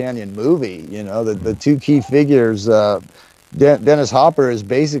Laurel Canyon movie. The two key figures. Dennis Hopper is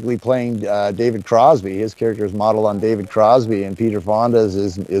basically playing David Crosby. His character is modeled on David Crosby, and Peter Fonda's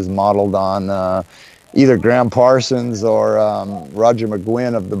is modeled on either Graham Parsons or Roger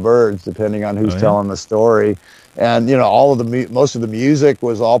McGowan of the Byrds, depending on who's telling the story. And all of most of the music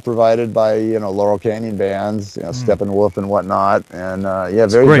was all provided by Laurel Canyon bands, Steppenwolf and whatnot. And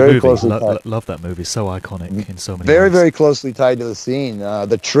very closely tied. Love that movie, so iconic in so many ways. Very closely tied to the scene.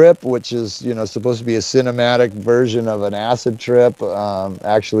 The Trip, which is supposed to be a cinematic version of an acid trip,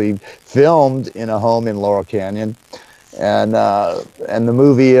 actually filmed in a home in Laurel Canyon. And the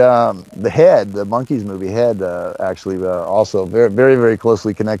movie The Head, the Monkees movie Head, actually also very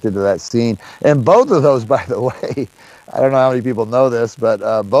closely connected to that scene. And both of those, by the way, I don't know how many people know this, but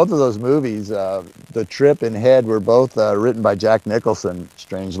both of those movies, The Trip and Head, were both written by Jack Nicholson,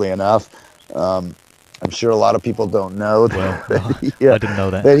 strangely enough. I'm sure a lot of people don't know that. I didn't know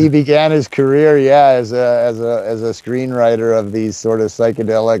that. That he began his career, as a screenwriter of these sort of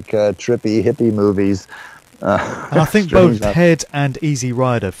psychedelic, trippy hippie movies. And I think both Head and Easy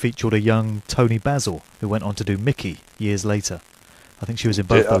Rider featured a young Tony Basil, who went on to do Mickey years later. I think she was in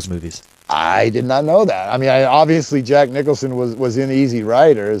both those movies. I did not know that. I mean, obviously Jack Nicholson was in Easy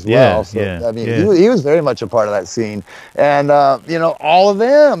Rider as well. He was very much a part of that scene, and all of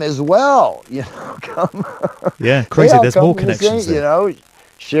them as well. Crazy. There's more connections there.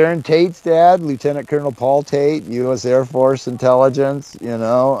 Sharon Tate's dad, Lieutenant Colonel Paul Tate, U.S. Air Force intelligence.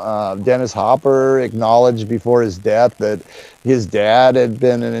 Dennis Hopper acknowledged before his death that his dad had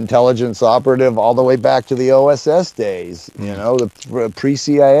been an intelligence operative all the way back to the OSS days. The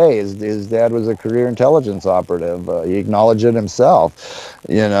pre-CIA. His dad was a career intelligence operative. He acknowledged it himself.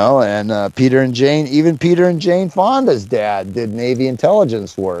 And Peter and Jane Fonda's dad did Navy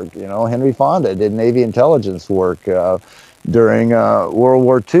intelligence work. Henry Fonda did Navy intelligence work during World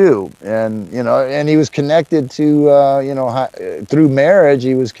War II, and he was connected to through marriage.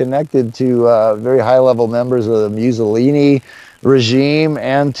 He was connected to very high-level members of the Mussolini regime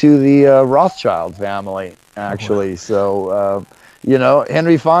and to the Rothschild family, actually. So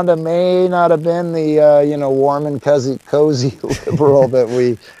Henry Fonda may not have been the warm and cozy liberal that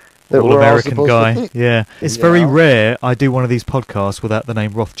we. All American guy. Yeah, it's very rare I do one of these podcasts without the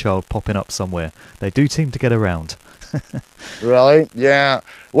name Rothschild popping up somewhere. They do seem to get around. Really? Yeah.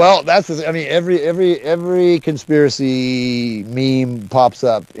 Well, every conspiracy meme pops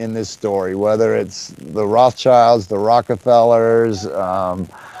up in this story, whether it's the Rothschilds, the Rockefellers,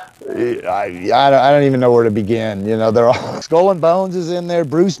 I don't even know where to begin. You know, they're all Skull and Bones is in there.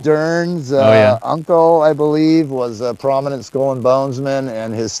 Bruce Dern's Oh yeah. uncle, I believe, was a prominent Skull and Bonesman,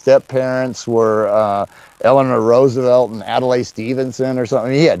 and his step parents were Eleanor Roosevelt and Adlai Stevenson or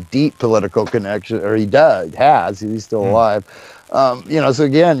something. He had deep political connection, or has. He's still alive. You know, so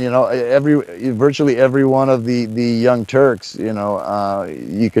again, you know, virtually every one of the Young Turks, you know,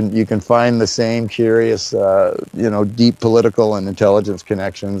 you can find the same curious, you know, deep political and intelligence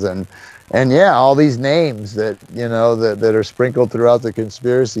connections, and yeah, all these names that, you know, that are sprinkled throughout the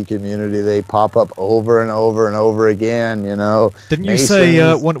conspiracy community, they pop up over and over and over again. You know, didn't you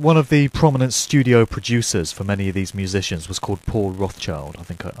say one of the prominent studio producers for many of these musicians was called Paul Rothchild? I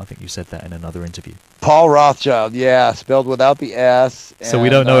think you said that in another interview. Paul Rothchild, yeah, spelled without the S. So we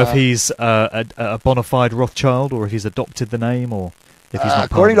don't know if he's a bona fide Rothschild, or if he's adopted the name, or if he's not.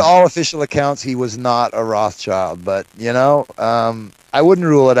 According to all official accounts, he was not a Rothschild, but you know, I wouldn't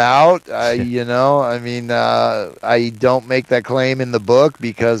rule it out. You know, I mean, I don't make that claim in the book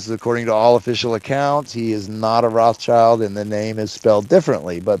because, according to all official accounts, he is not a Rothschild, and the name is spelled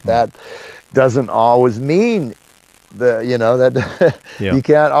differently. But that doesn't always mean you know that you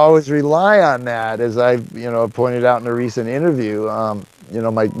can't always rely on that, as I've, you know, pointed out in a recent interview. You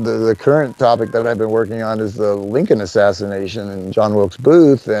know, the current topic that I've been working on is the Lincoln assassination and John Wilkes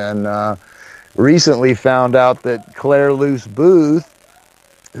Booth, and recently found out that Claire Luce Booth,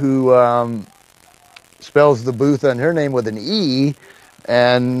 who spells the Booth on her name with an E,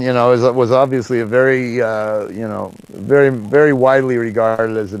 and you know was obviously a very you know, very widely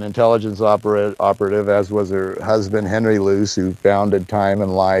regarded as an intelligence operative, as was her husband Henry Luce, who founded Time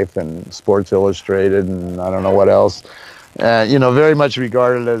and Life and Sports Illustrated and I don't know what else. You know, very much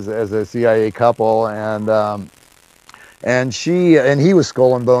regarded as a CIA couple, and he was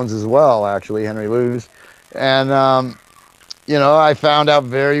Skull and Bones as well, actually, Henry Luce, and you know, I found out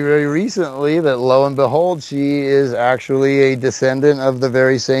very, very recently that, lo and behold, she is actually a descendant of the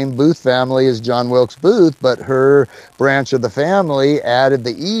very same Booth family as John Wilkes Booth, but her branch of the family added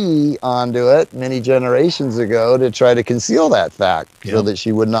the E onto it many generations ago to try to conceal that fact, so that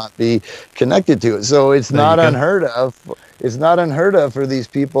she would not be connected to it. So it's not unheard of. It's not unheard of for these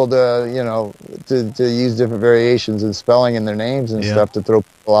people to, you know, to use different variations in spelling in their names and stuff to throw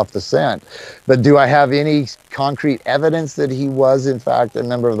people off the scent. But do I have any concrete evidence that he was, in fact, a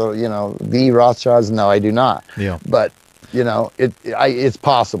member of the, you know, the Rothschilds? No, I do not. Yeah. But, you know, it's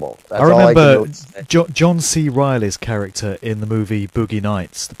possible. That's I remember John C. Reilly's character in the movie Boogie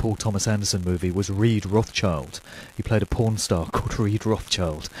Nights, the Paul Thomas Anderson movie, was Reed Rothschild. He played a porn star called Reed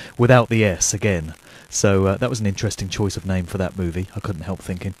Rothschild, without the S again. So that was an interesting choice of name for that movie. I couldn't help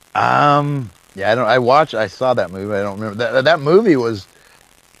thinking. Yeah, I saw that movie. I don't remember that movie was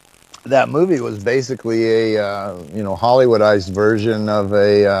basically a you know, Hollywoodized version of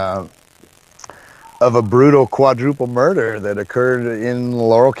a brutal quadruple murder that occurred in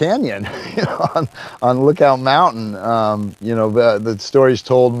Laurel Canyon, you know, on Lookout Mountain. You know, the story's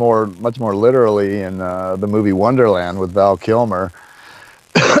told much more literally in the movie Wonderland with Val Kilmer.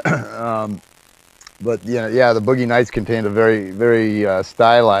 But yeah, the Boogie Nights contained a very, very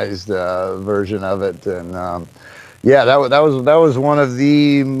stylized version of it, and yeah, that was one of the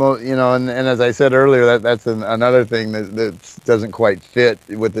you know, and as I said earlier, that's another thing that doesn't quite fit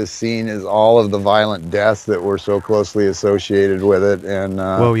with this scene, is all of the violent deaths that were so closely associated with it. And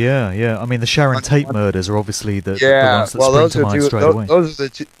well, yeah, I mean, the Sharon Tate murders are obviously the ones that spring to mind straight away.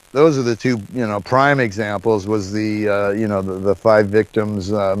 Those are the two, you know, prime examples. Was the you know, the 5 victims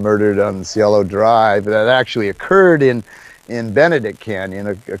murdered on Cielo Drive that actually occurred in Benedict Canyon,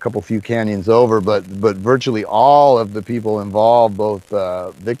 a few canyons over, but virtually all of the people involved, both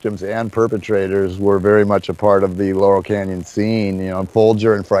victims and perpetrators, were very much a part of the Laurel Canyon scene. You know,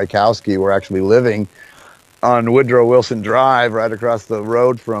 Folger and Frykowski were actually living on Woodrow Wilson Drive, right across the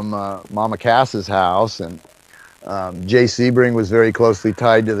road from Mama Cass's house, and Jay Sebring was very closely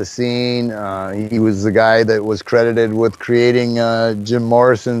tied to the scene. He was the guy that was credited with creating Jim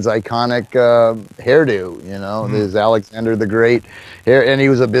Morrison's iconic hairdo, you know, his Alexander the Great hair. And he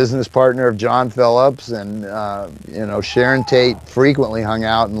was a business partner of John Phillips. And, you know, Sharon Tate frequently hung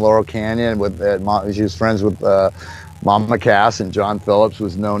out in Laurel Canyon she was friends with Mama Cass, and John Phillips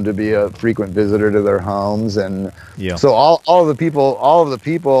was known to be a frequent visitor to their homes. And so all of the people,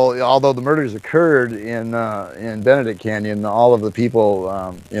 although the murders occurred in Benedict Canyon, all of the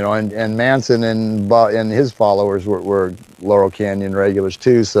people, you know, and Manson and his followers were Laurel Canyon regulars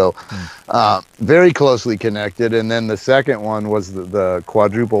too. So very closely connected. And then the second one was the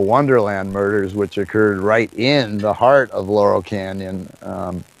quadruple Wonderland murders, which occurred right in the heart of Laurel Canyon.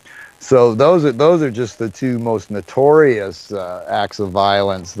 So those are just the two most notorious acts of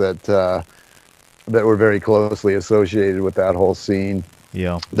violence that were very closely associated with that whole scene.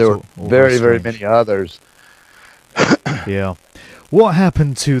 Yeah, There it's were all very very, very strange. many others. Yeah. What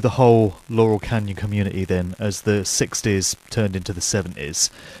happened to the whole Laurel Canyon community then as the 60s turned into the 70s?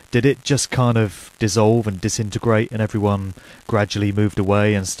 Did it just kind of dissolve and disintegrate and everyone gradually moved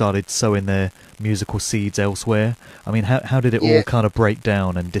away and started sowing their musical seeds elsewhere? I mean, how did it all Yeah, kind of break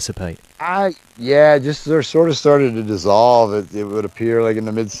down and dissipate? just sort of started to dissolve. It would appear like in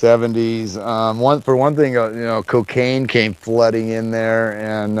the mid '70s. For one thing, cocaine came flooding in there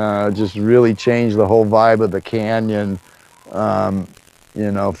and just really changed the whole vibe of the canyon. Um,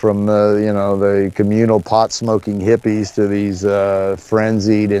 from the communal pot smoking hippies to these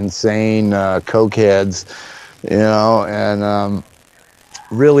frenzied, insane cokeheads, and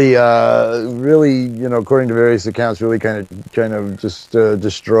really, according to various accounts, really kind of just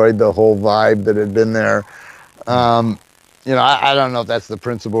destroyed the whole vibe that had been there. Hmm. I don't know if that's the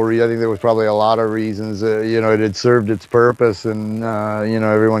principal reason. I think there was probably a lot of reasons. It had served its purpose, and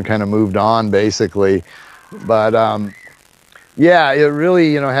everyone kind of moved on basically. But yeah, it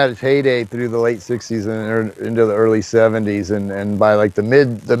really had its heyday through the late '60s and into the early '70s, and by like the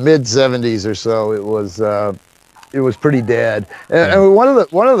mid '70s or so, it was pretty dead. Yeah. And one of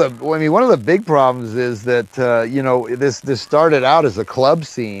the big problems is that this started out as a club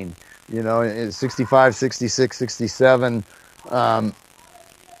scene, in '65, '66, '67. Um,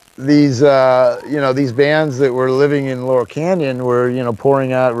 these bands that were living in Laurel Canyon were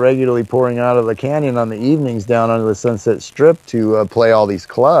regularly pouring out of the canyon on the evenings down onto the Sunset Strip to play all these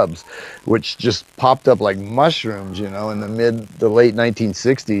clubs, which just popped up like mushrooms. In the late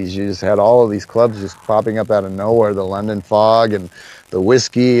 1960s, you just had all of these clubs just popping up out of nowhere. The London Fog and the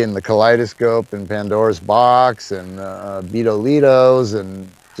Whiskey and the Kaleidoscope and Pandora's Box and Beatolitos and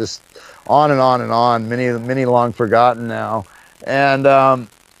just on and on and on. Many long forgotten now. And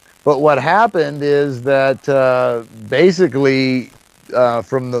but what happened is that basically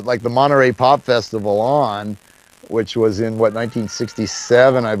from the Monterey Pop Festival on, which was in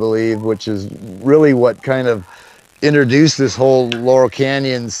 1967, I believe, which is really what kind of introduced this whole Laurel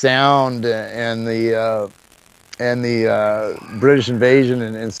Canyon sound and the British invasion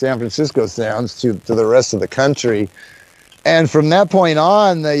and San Francisco sounds to the rest of the country. And from that point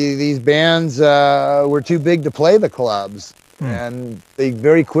on, these bands were too big to play the clubs. Hmm. And they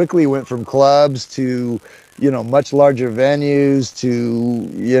very quickly went from clubs to, much larger venues to,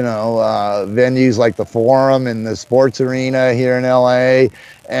 venues like the Forum and the Sports Arena here in LA.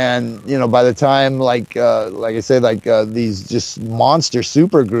 And, by the time, like I said, these just monster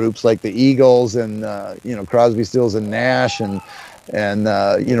super groups like the Eagles and, Crosby, Stills and Nash and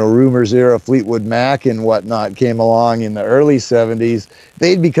Rumors era Fleetwood Mac and whatnot came along in the early '70s,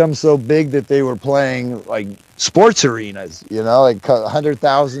 they'd become so big that they were playing like sports arenas, like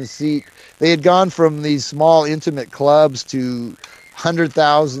 100,000 seat. They had gone from these small intimate clubs to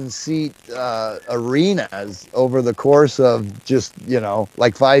 100,000 seat arenas over the course of just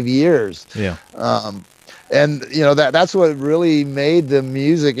like 5 years. Yeah. And that's what really made the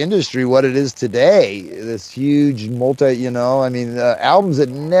music industry what it is today. This huge albums that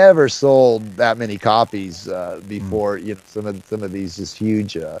never sold that many copies before. Some of these just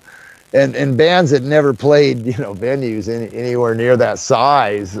huge and bands that never played venues anywhere near that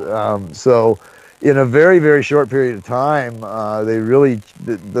size. So in a very, very short period of time,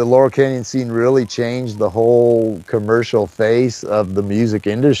 the Laurel Canyon scene really changed the whole commercial face of the music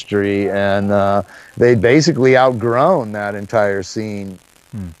industry, and they'd basically outgrown that entire scene.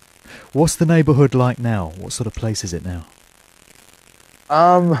 Hmm. What's the neighborhood like now? What sort of place is it now?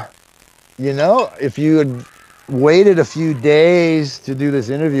 If you had waited a few days to do this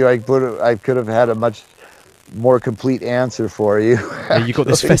interview, I could have had a much more complete answer for you. Yeah, you got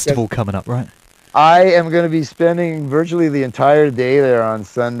this festival coming up, right? I am going to be spending virtually the entire day there on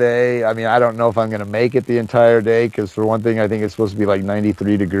Sunday. I mean, I don't know if I'm going to make it the entire day because, for one thing, I think it's supposed to be like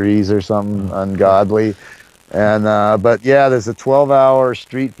 93 degrees or something ungodly. And but yeah, there's a 12-hour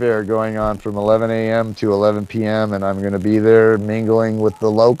street fair going on from 11 a.m. to 11 p.m. and I'm going to be there mingling with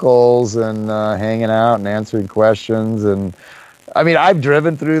the locals and hanging out and answering questions. And I mean, I've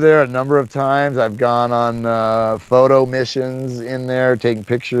driven through there a number of times. I've gone on photo missions in there, taking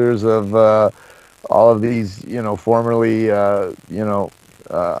pictures of all of these, formerly,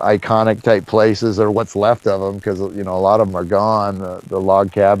 iconic type places, or what's left of them, because, a lot of them are gone. The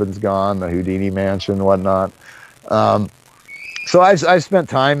log cabin's gone, the Houdini mansion, whatnot. So I've spent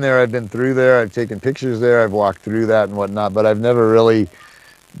time there. I've been through there. I've taken pictures there. I've walked through that and whatnot, but I've never really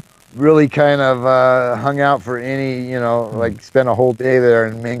really kind of hung out for any, like spent a whole day there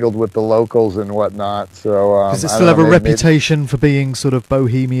and mingled with the locals and whatnot. So Does it I still don't know, have a maybe reputation for being sort of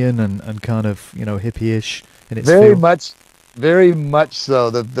bohemian and kind of, hippie-ish in its very feel? much, very much so.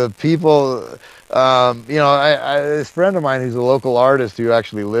 The people, this friend of mine who's a local artist who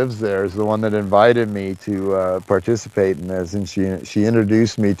actually lives there is the one that invited me to participate in this, and she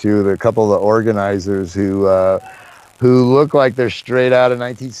introduced me to the couple of the organizers who look like they're straight out of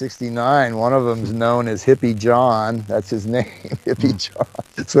 1969. One of them's known as Hippie John. That's his name, Hippie Mm, John.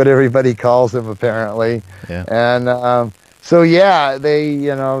 That's what everybody calls him, apparently. yeah. And so, yeah, they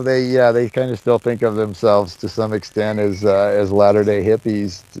kind of still think of themselves to some extent as Latter-day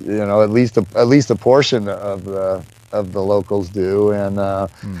hippies. At least a portion of the locals do. And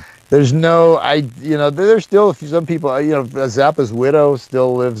Mm, there's no, there's still some people, Zappa's widow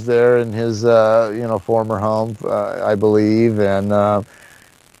still lives there in his, former home, I believe. And,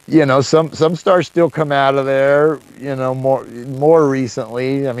 some stars still come out of there, more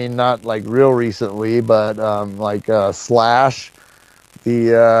recently. I mean, not like real recently, but, like, Slash,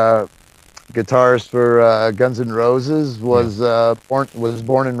 the, guitarist for Guns N' Roses yeah. was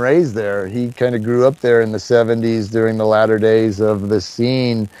born and raised there. He kind of grew up there in the '70s during the latter days of the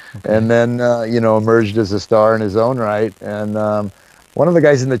scene, Okay. and then emerged as a star in his own right. And one of the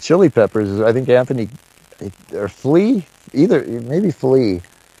guys in the Chili Peppers is, I think, Anthony or Flea, either maybe Flea.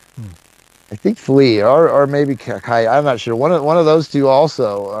 Mm, I think Flea or maybe Kai. I'm not sure. One of those two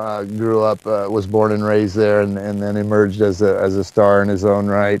also grew up, was born and raised there, and then emerged as a star in his own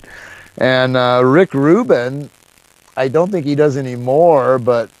right. And Rick Rubin, I don't think he does anymore,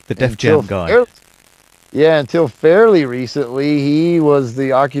 but the Def until Jam guy. until fairly recently, he was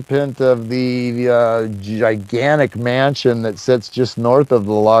the occupant of the gigantic mansion that sits just north of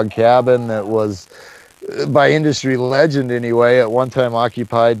the log cabin that was, by industry legend anyway, at one time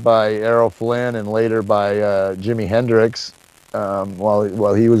occupied by Errol Flynn and later by Jimi Hendrix,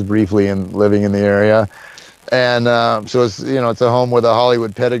 while he was briefly living in the area. And so it's a home with a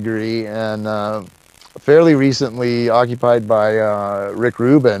Hollywood pedigree, and fairly recently occupied by Rick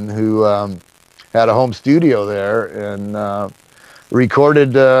Rubin, who had a home studio there and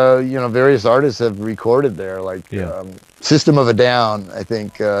recorded. Various artists have recorded there, like Yeah. System of a Down, I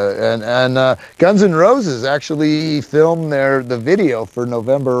think, and Guns N' Roses actually filmed the video for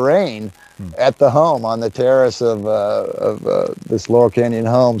November Rain Mm, at the home on the terrace of this Laurel Canyon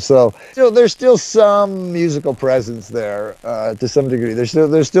home. So there's still some musical presence there to some degree.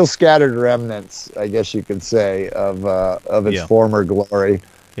 There's still scattered remnants, I guess you could say, of its yeah. former glory.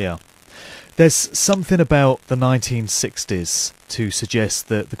 Yeah. There's something about the 1960s to suggest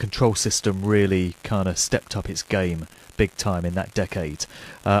that the control system really kind of stepped up its game big time in that decade.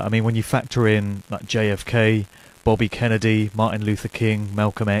 I mean, when you factor in like JFK, Bobby Kennedy, Martin Luther King,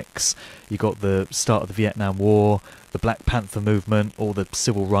 Malcolm X, you got the start of the Vietnam War, the Black Panther movement, all the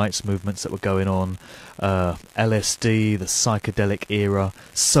civil rights movements that were going on, LSD, the psychedelic era.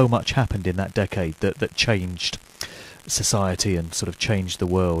 So much happened in that decade that changed society and sort of changed the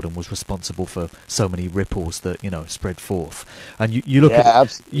world and was responsible for so many ripples that spread forth. And you look Yeah, at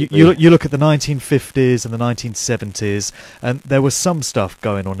absolutely. you look at the 1950s and the 1970s, and there was some stuff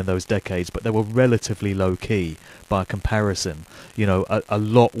going on in those decades, but they were relatively low key by comparison. A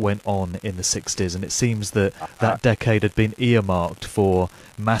lot went on in the 60s, and it seems that decade had been earmarked for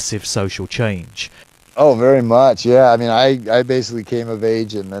massive social change. Oh, very much. Yeah. I mean, I basically came of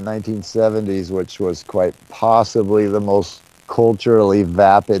age in the 1970s, which was quite possibly the most culturally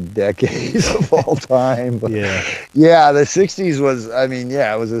vapid decades of all time. But Yeah, yeah, the 60s was, I mean,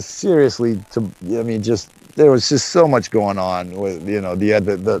 yeah, it was a just, there was just so much going on with, you had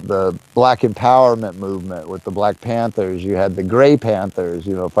the Black empowerment movement with the Black Panthers. You had the Gray Panthers,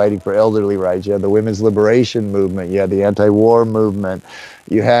 fighting for elderly rights. You had the women's liberation movement. You had the anti-war movement.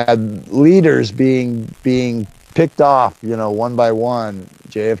 You had leaders being picked off, one by one.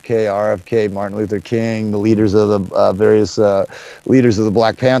 JFK, RFK, Martin Luther King, the leaders of the various leaders of the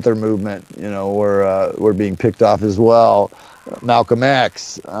Black Panther movement, were being picked off as well. Malcolm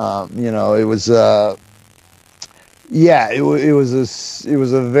X, it was. It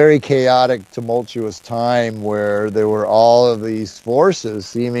was a very chaotic, tumultuous time where there were all of these forces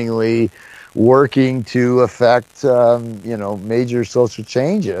seemingly working to affect, major social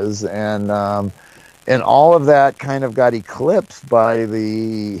changes, and all of that kind of got eclipsed by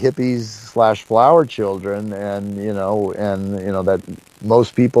the hippies/flower children, and that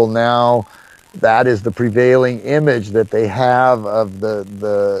most people now, that is the prevailing image that they have of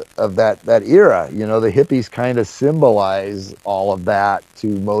that era. The hippies kind of symbolize all of that to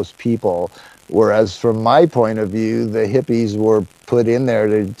most people. Whereas from my point of view, the hippies were put in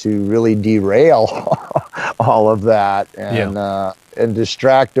there to really derail all of that and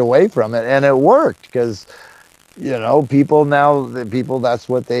distract away from it. And it worked because, people now, that's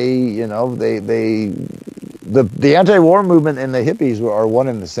what the anti-war movement and the hippies are one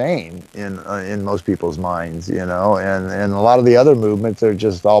and the same in most people's minds, and a lot of the other movements are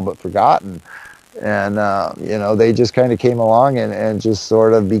just all but forgotten. And, they just kind of came along and just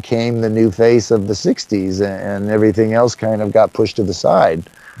sort of became the new face of the 60s, and everything else kind of got pushed to the side.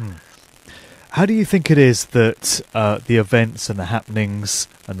 How do you think it is that the events and the happenings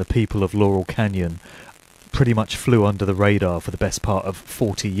and the people of Laurel Canyon pretty much flew under the radar for the best part of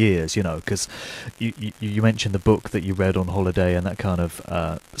 40 years, because you mentioned the book that you read on holiday, and that kind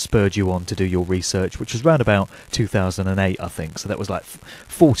of spurred you on to do your research, which was around about 2008, I think. So that was like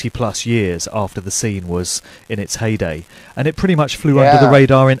 40 plus years after the scene was in its heyday, and it pretty much flew under the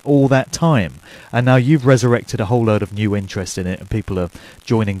radar in all that time. And now you've resurrected a whole load of new interest in it, and people are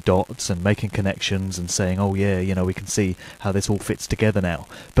joining dots and making connections and saying, oh yeah, we can see how this all fits together now.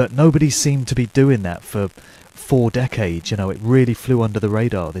 But nobody seemed to be doing that for 4 decades. It really flew under the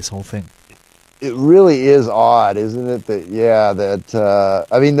radar, this whole thing. It really is odd, isn't it? The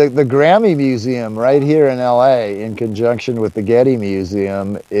Grammy Museum right here in LA, in conjunction with the Getty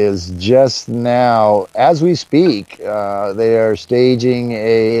Museum, is just now, as we speak, they are staging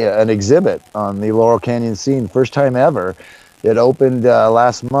an exhibit on the Laurel Canyon scene, first time ever. It opened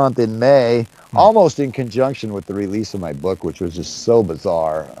last month in May, almost in conjunction with the release of my book, which was just so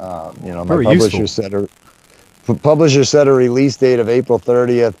bizarre. My publisher set a release date of April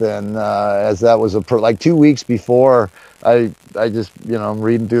 30th, and as that was like 2 weeks before, I just, I'm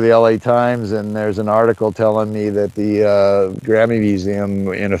reading through the LA Times, and there's an article telling me that the Grammy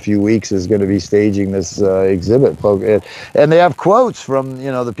Museum in a few weeks is going to be staging this exhibit. And they have quotes from,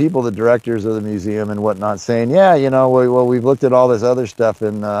 the people, the directors of the museum and whatnot, saying, we've looked at all this other stuff,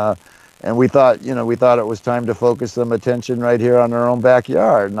 and we thought it was time to focus some attention right here on our own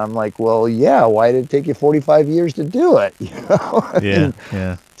backyard. And I'm like, well, yeah, why did it take you 45 years to do it?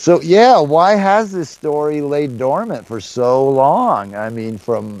 Yeah. So, why has this story laid dormant for so long? I mean,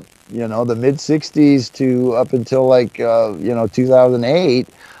 from, the mid-'60s to up until 2008,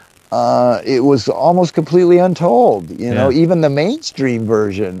 it was almost completely untold. Even the mainstream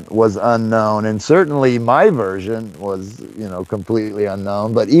version was unknown, and certainly my version was, completely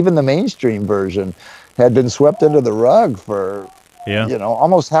unknown. But even the mainstream version had been swept under the rug for,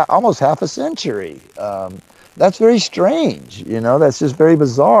 almost half a century. That's very strange. That's just very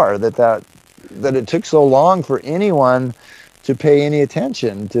bizarre that it took so long for anyone to pay any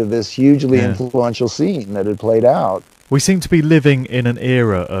attention to this hugely influential scene that had played out. We seem to be living in an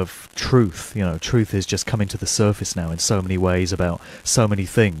era of truth. Truth is just coming to the surface now in so many ways about so many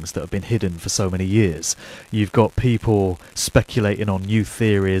things that have been hidden for so many years. You've got people speculating on new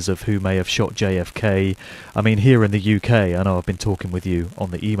theories of who may have shot JFK. I mean, here in the UK, I know I've been talking with you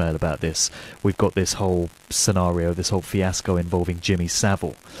on the email about this. We've got this whole scenario, this whole fiasco involving Jimmy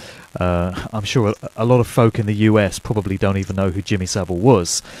Savile. I'm sure a lot of folk in the US probably don't even know who Jimmy Savile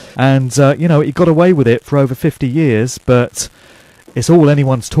was. And, he got away with it for over 50 years, but it's all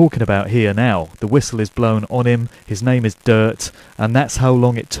anyone's talking about here now. The whistle is blown on him, his name is dirt, and that's how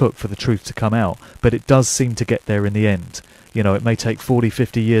long it took for the truth to come out. But it does seem to get there in the end. It may take 40,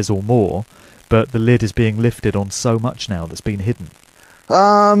 50 years or more, but the lid is being lifted on so much now that's been hidden.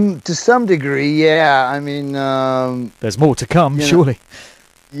 To some degree, yeah. I mean... there's more to come, surely.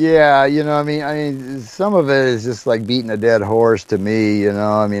 Yeah, some of it is just like beating a dead horse to me.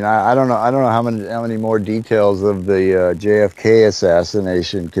 I don't know how many more details of the JFK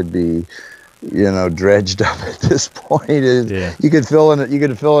assassination could be, dredged up at this point. You could fill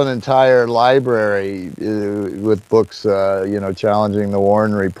an entire library with books, challenging the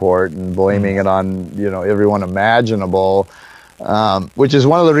Warren Report and blaming it on everyone imaginable. Which is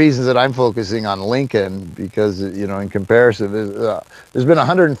one of the reasons that I'm focusing on Lincoln, because, in comparison, there's been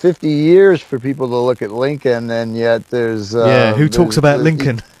 150 years for people to look at Lincoln, and yet who talks about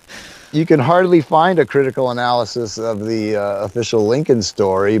Lincoln? You can hardly find a critical analysis of the official Lincoln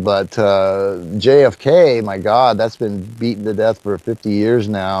story, but JFK, my God, that's been beaten to death for 50 years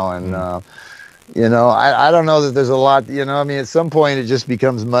now, and I don't know that there's a lot, at some point it just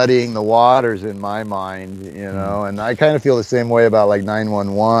becomes muddying the waters in my mind, and I kind of feel the same way about like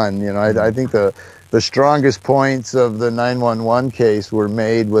 911. I think the strongest points of the 911 case were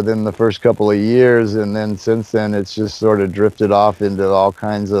made within the first couple of years, and then since then it's just sort of drifted off into all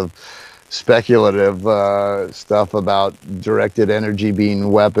kinds of speculative stuff about directed energy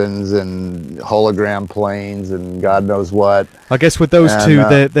being weapons and hologram planes and God knows what. I guess with those And,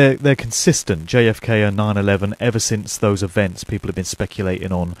 two, they're consistent. JFK and 9/11. Ever since those events, people have been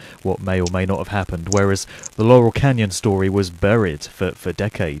speculating on what may or may not have happened. Whereas the Laurel Canyon story was buried for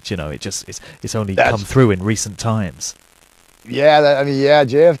decades. You know, it's only come through in recent times. Yeah, yeah,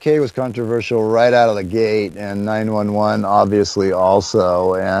 JFK was controversial right out of the gate, and 911 obviously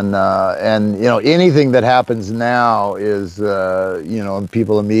also, and you know, anything that happens now is you know,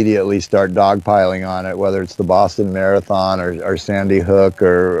 people immediately start dogpiling on it, whether it's the Boston Marathon or Sandy Hook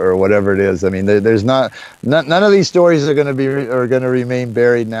or whatever it is. I mean, there's none of these stories are going to remain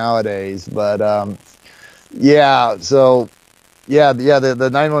buried nowadays, but yeah, so. Yeah, the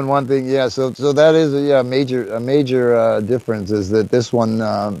 911 thing. Yeah, so that is a major difference is that this one,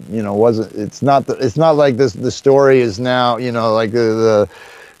 you know, wasn't. It's not like this. The story is now, you know, like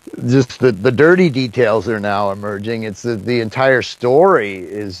just the dirty details are now emerging. It's the entire story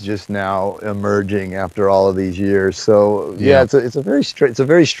is just now emerging after all of these years. So yeah, it's a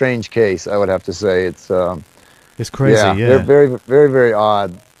very strange case. I would have to say it's crazy. Yeah, very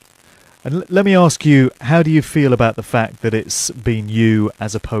odd. And let me ask you, how do you feel about the fact that it's been you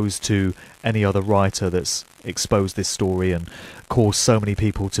as opposed to any other writer that's exposed this story and caused so many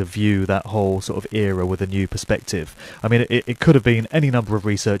people to view that whole sort of era with a new perspective? I mean, it could have been any number of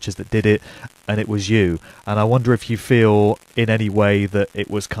researchers that did it, and it was you. And I wonder if you feel in any way that it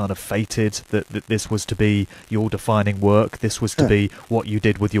was kind of fated, that this was to be your defining work, this was to be what you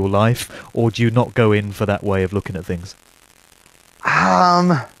did with your life, or do you not go in for that way of looking at things?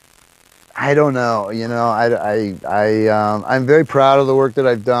 I don't know. You know, I'm very proud of the work that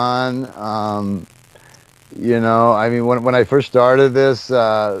I've done. You know, I mean, when I first started this,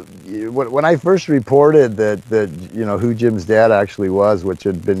 when I first reported that you know who Jim's dad actually was, which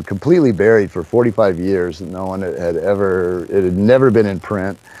had been completely buried for 45 years, and no one it had never been in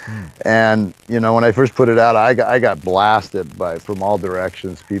print. And you know, when I first put it out, I got blasted from all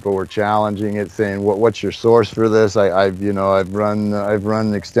directions. People were challenging it, saying, "What's your source for this?" I've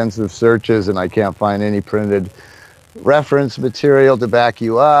run extensive searches, and I can't find any printed reference material to back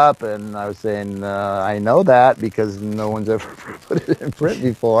you up. And I was saying, I know that because no one's ever put it in print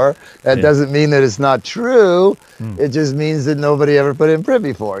before. That doesn't mean that it's not true. It just means that nobody ever put it in print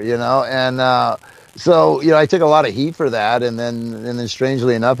before, you know. And so, you know, I took a lot of heat for that. And then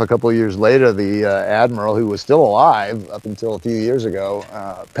strangely enough, a couple of years later, the admiral, who was still alive up until a few years ago,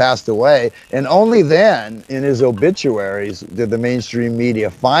 passed away. And only then, in his obituaries, did the mainstream media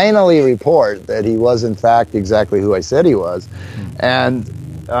finally report that he was, in fact, exactly who I said he was. And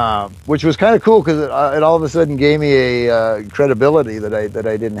which was kind of cool because it all of a sudden gave me a credibility that I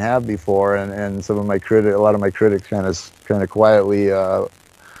didn't have before. And some of a lot of my critics kind of quietly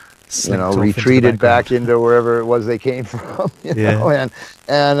you know, retreated back into wherever it was they came from, you know, and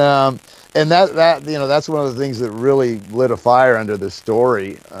that you know, that's one of the things that really lit a fire under this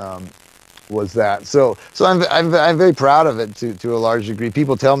story, was that. So I'm very proud of it to a large degree.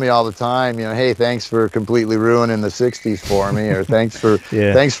 People tell me all the time, you know, hey, thanks for completely ruining the 60s for me, or thanks for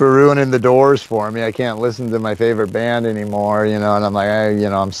ruining the Doors for me. I can't listen to my favorite band anymore, you know. And I'm like, you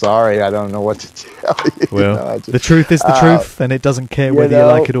know, I'm sorry, I don't know what to tell you. Well, you know, the truth is the truth, and it doesn't care whether you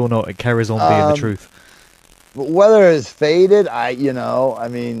like it or not. It carries on being the truth. But whether it's faded, I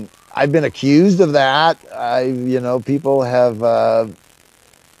mean, I've been accused of that. You know, people have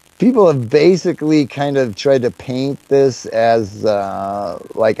basically kind of tried to paint this as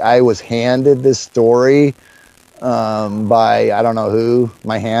like I was handed this story by I don't know who,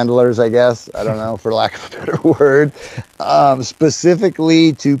 my handlers, I guess. I don't know, for lack of a better word,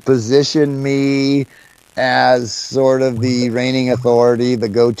 specifically to position me as sort of the reigning authority, the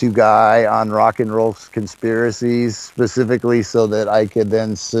go-to guy on rock and roll conspiracies, specifically so that I could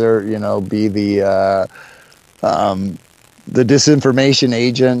then, you know, be the disinformation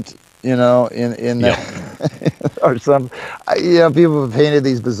agent, you know, in that, or some, you know, people have painted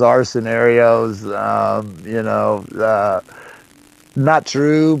these bizarre scenarios, you know, not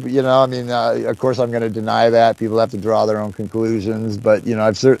true, you know. I mean, of course, I'm going to deny that. People have to draw their own conclusions, but you know,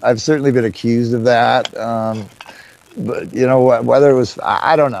 I've certainly been accused of that. But you know, whether it was,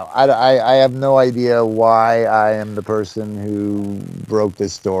 I don't know. I have no idea why I am the person who broke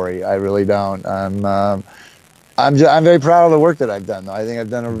this story. I really don't. I'm very proud of the work that I've done, though. I think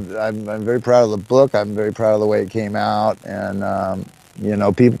I'm very proud of the book. I'm very proud of the way it came out, and you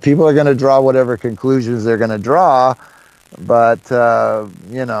know, people are going to draw whatever conclusions they're going to draw, but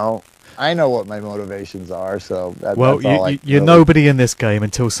you know, I know what my motivations are. So that's all you're nobody in this game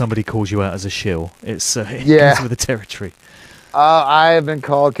until somebody calls you out as a shill. It comes with the territory. I have been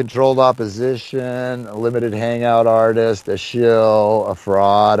called controlled opposition, a limited hangout artist, a shill, a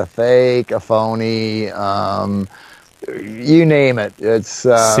fraud, a fake, a phony, you name it. It's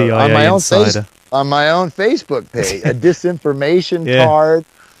CIA insider. on my own Facebook page, a disinformation Yeah. tard.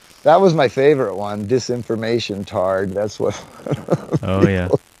 That was my favorite one, disinformation tard. That's what Oh yeah.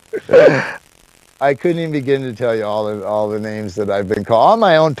 I couldn't even begin to tell you all the names that I've been called on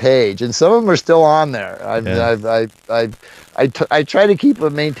my own page, and some of them are still on there. I try to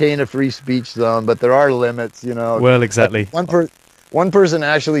maintain a free speech zone, but there are limits, you know. Well, exactly. One person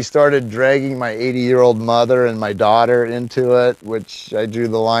actually started dragging my 80-year-old mother and my daughter into it, which I drew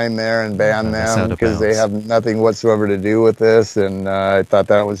the line there and banned them because they have nothing whatsoever to do with this, and I thought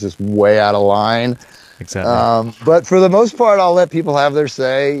that was just way out of line. Exactly. But for the most part, I'll let people have their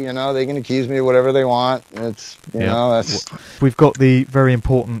say. You know, they can accuse me of whatever they want. It's, you know, that's... We've got the very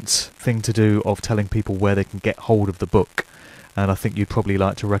important thing to do of telling people where they can get hold of the book. And I think you'd probably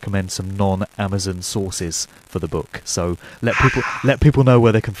like to recommend some non-Amazon sources for the book. So let people know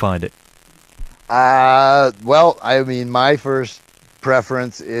where they can find it. Well, I mean, my first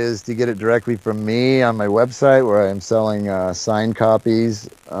preference is to get it directly from me on my website, where I am selling signed copies,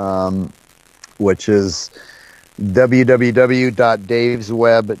 which is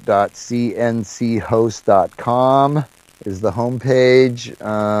www.davesweb.cnchost.com is the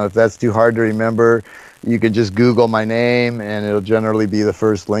homepage. If that's too hard to remember, you can just Google my name, and it'll generally be the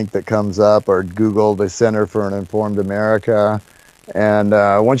first link that comes up, or Google the Center for an Informed America. And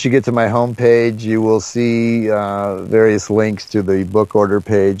once you get to my homepage, you will see various links to the book order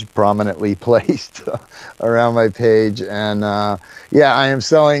page prominently placed around my page. And yeah, I am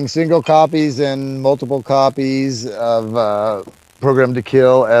selling single copies and multiple copies of Program to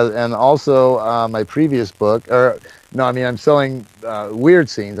Kill, and also my previous book, I'm selling Weird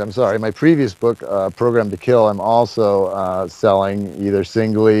Scenes. I'm sorry, my previous book, Program to Kill, I'm also selling either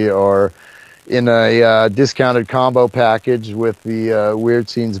singly or in a discounted combo package with the Weird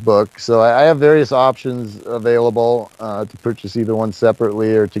Scenes book. So I have various options available to purchase either one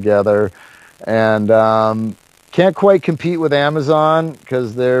separately or together. And can't quite compete with Amazon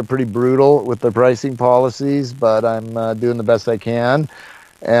because they're pretty brutal with their pricing policies, but I'm doing the best I can.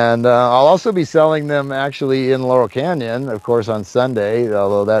 And I'll also be selling them actually in Laurel Canyon, of course, on Sunday,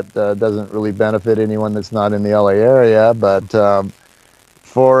 although that doesn't really benefit anyone that's not in the LA area. But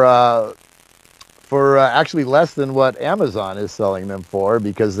for actually less than what Amazon is selling them for,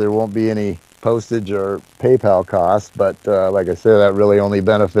 because there won't be any postage or PayPal costs. But like I said, that really only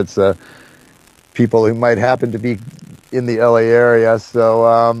benefits people who might happen to be in the LA area.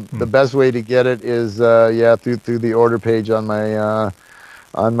 So the best way to get it is through the order page on my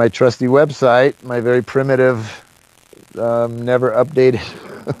trusty website, my very primitive, never updated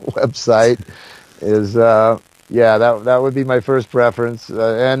website is. That would be my first preference.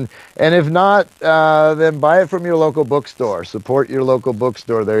 And if not, then buy it from your local bookstore. Support your local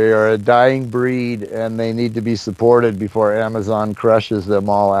bookstore. They are a dying breed, and they need to be supported before Amazon crushes them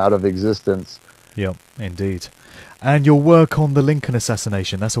all out of existence. Yep, indeed. And your work on the Lincoln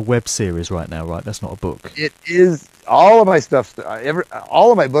assassination, that's a web series right now, right? That's not a book. It is. All of my stuff,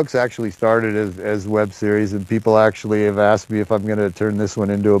 all of my books actually started as web series, and people actually have asked me if I'm going to turn this one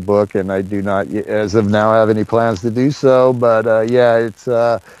into a book, and I do not, as of now, have any plans to do so. But it's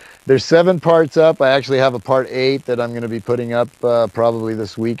there's 7 parts up. I actually have a part 8 that I'm going to be putting up probably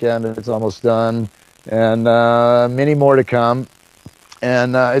this weekend. It's almost done, and many more to come.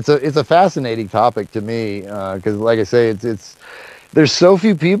 And it's a fascinating topic to me because, like I say, it's there's so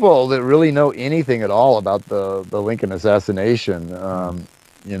few people that really know anything at all about the Lincoln assassination.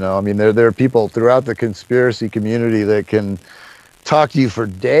 There are people throughout the conspiracy community that can talk to you for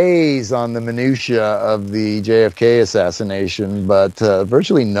days on the minutia of the JFK assassination, but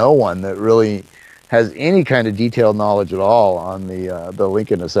virtually no one that really has any kind of detailed knowledge at all on the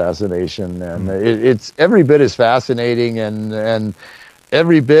Lincoln assassination. And it's every bit as fascinating and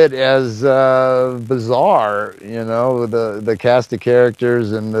every bit as bizarre, the cast of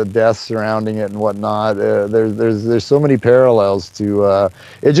characters and the deaths surrounding it and whatnot. There's so many parallels to.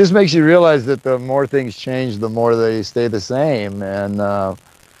 It just makes you realize that the more things change, the more they stay the same. And a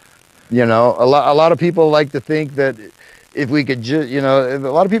lot of people like to think that if we could just, a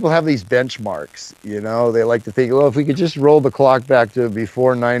lot of people have these benchmarks. They like to think, well, if we could just roll the clock back to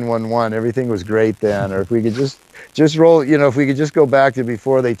before 9/11, everything was great then, or if we could just roll, if we could just go back to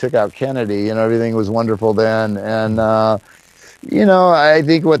before they took out Kennedy, everything was wonderful then. And I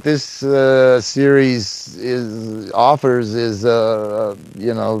think what this series offers is,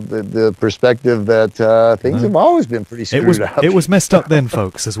 the perspective that things have always been pretty screwed up. It was messed up then,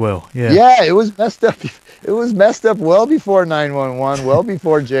 folks, as well. Yeah. Yeah, it was messed up. It was messed up well before 911, well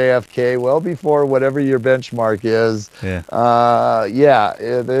before JFK, well before whatever your benchmark is. Yeah.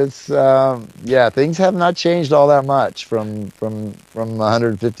 Things have not changed all that much from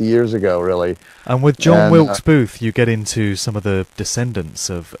 150 years ago, really. And with John Wilkes Booth, you get into some of the descendants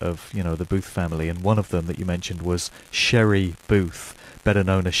of the Booth family, and one of them that you mentioned was Sherry Booth, better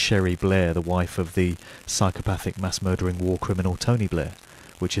known as Sherry Blair, the wife of the psychopathic mass-murdering war criminal Tony Blair,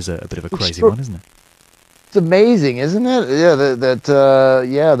 which is a bit of a crazy one, isn't it? It's amazing, isn't it? Yeah,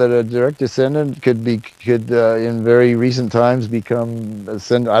 that a direct descendant could in very recent times become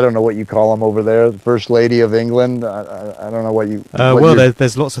I don't know what you call them over there, the First Lady of England. I don't know what you.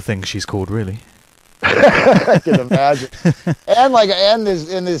 There's lots of things she's called, really. I can imagine. And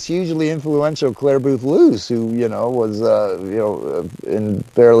this hugely influential Claire Booth Luce, who was in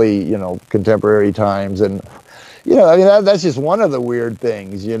fairly contemporary times, and that's just one of the weird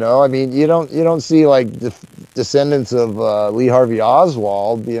things. I mean, you don't see like descendants of Lee Harvey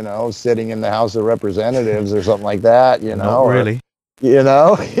Oswald, sitting in the House of Representatives or something like that. Not really.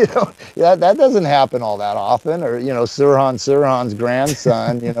 That doesn't happen all that often. Or Sirhan's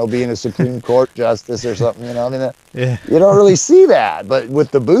grandson, being a Supreme Court justice or something. You don't really see that. But with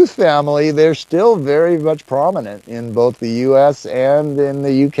the Booth family, they're still very much prominent in both the U.S. and in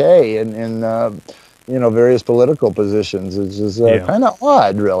the U.K. and in various political positions. It's just kind of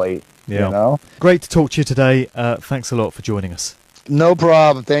odd, really. Yeah. Great to talk to you today. Thanks a lot for joining us. No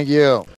problem. Thank you.